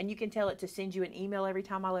 and you can tell it to send you an email every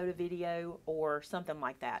time I load a video or something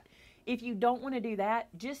like that. If you don't want to do that,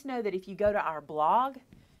 just know that if you go to our blog,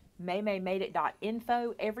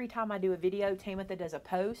 maymaymadeit.info, every time I do a video, Tamitha does a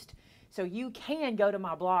post. So you can go to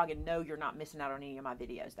my blog and know you're not missing out on any of my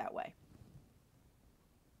videos that way.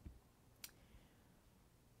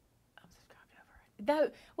 I'm subscribed over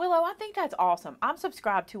it. Willow, I think that's awesome. I'm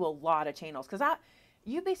subscribed to a lot of channels, because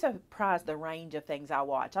you'd be surprised the range of things I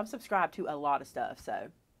watch. I'm subscribed to a lot of stuff, so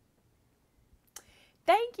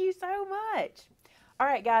thank you so much. All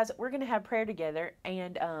right, guys, we're going to have prayer together,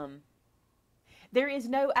 and there is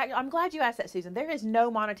no, I'm glad you asked that, Susan. There is no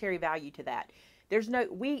monetary value to that. There's no,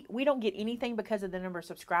 we don't get anything because of the number of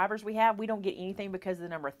subscribers we have. We don't get anything because of the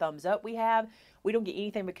number of thumbs up we have. We don't get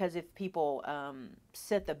anything because if people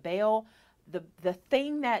set the bell. The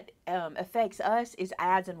thing that affects us is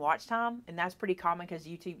ads and watch time, and that's pretty common because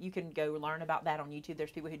YouTube, you can go learn about that on YouTube. There's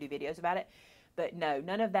people who do videos about it. But no,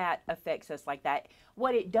 none of that affects us like that.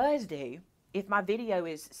 What it does do, if my video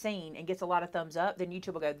is seen and gets a lot of thumbs up, then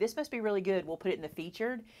YouTube will go, this must be really good. We'll put it in the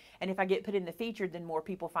featured. And if I get put in the featured, then more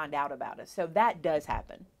people find out about us. So that does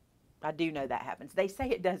happen. I do know that happens. They say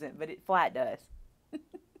it doesn't, but it flat does.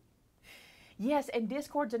 Yes, and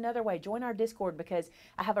Discord's another way. Join our Discord, because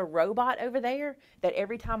I have a robot over there that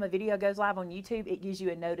every time a video goes live on YouTube, it gives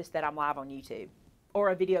you a notice that I'm live on YouTube.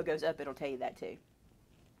 Or a video goes up, it'll tell you that too.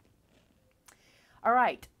 All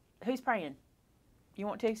right, who's praying? You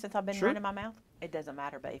want to, since I've been running my mouth? It doesn't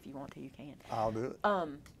matter, but if you want to, you can. I'll do it.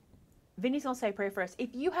 Vinny's going to say pray for us.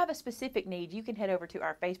 If you have a specific need, you can head over to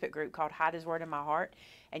our Facebook group called Hide His Word in My Heart.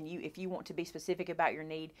 And if you want to be specific about your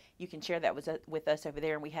need, you can share that with us over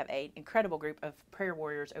there. And we have an incredible group of prayer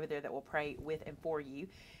warriors over there that will pray with and for you.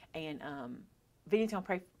 And Vinny's going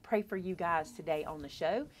to pray for you guys today on the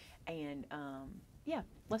show. And yeah,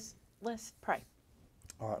 let's pray.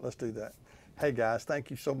 All right, let's do that. Hey guys,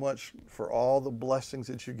 thank you so much for all the blessings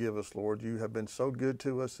that you give us, Lord. You have been so good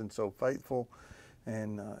to us and so faithful,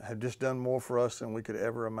 and have just done more for us than we could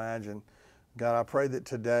ever imagine. God, I pray that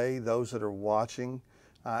today, those that are watching,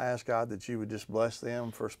 I ask God that you would just bless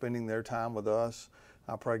them for spending their time with us.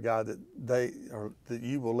 I pray, God, that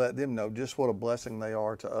you will let them know just what a blessing they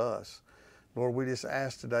are to us. Lord, we just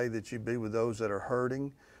ask today that you be with those that are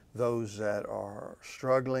hurting, those that are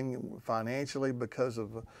struggling financially because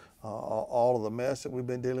of all of the mess that we've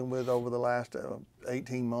been dealing with over the last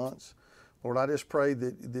 18 months. Lord, I just pray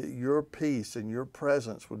that your peace and your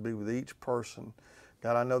presence would be with each person.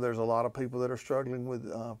 God, I know there's a lot of people that are struggling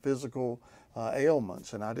with physical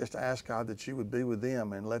ailments, and I just ask, God, that you would be with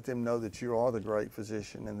them and let them know that you are the great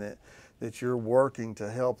physician and that you're working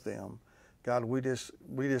to help them. God, we just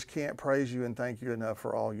can't praise you and thank you enough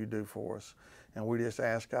for all you do for us. And we just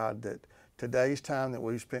ask, God, that today's time that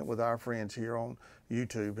we've spent with our friends here on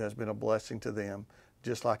YouTube has been a blessing to them,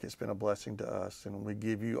 just like it's been a blessing to us. And we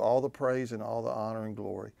give you all the praise and all the honor and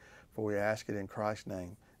glory, for we ask it in Christ's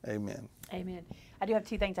name. Amen. Amen. I do have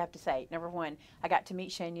two things I have to say. Number one, I got to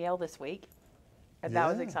meet Shanielle this week. That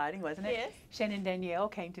was exciting, wasn't it? Yes. Shannon and Danielle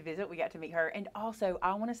came to visit. We got to meet her. And also,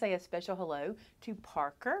 I want to say a special hello to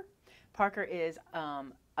Parker. Parker is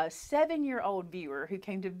a 7-year-old viewer who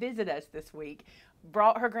came to visit us this week,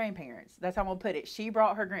 brought her grandparents. That's how I'm going to put it. She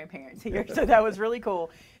brought her grandparents here, so that was really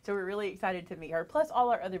cool. So we're really excited to meet her, plus all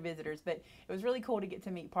our other visitors. But it was really cool to get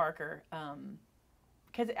to meet Parker,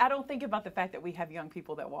 because I don't think about the fact that we have young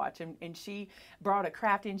people that watch. And she brought a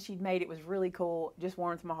craft in she'd made. It was really cool. Just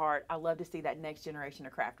warms my heart. I love to see that next generation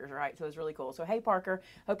of crafters, right? So it was really cool. So, hey, Parker,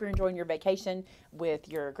 hope you're enjoying your vacation with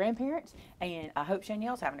your grandparents. And I hope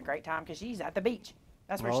Shanielle's having a great time because she's at the beach.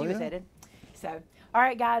 That's where she was headed. So, all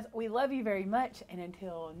right, guys, we love you very much. And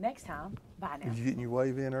until next time, bye now. Did you get your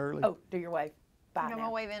wave in early? Oh, do your wave. Bye I'm now. going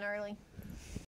to wave in early.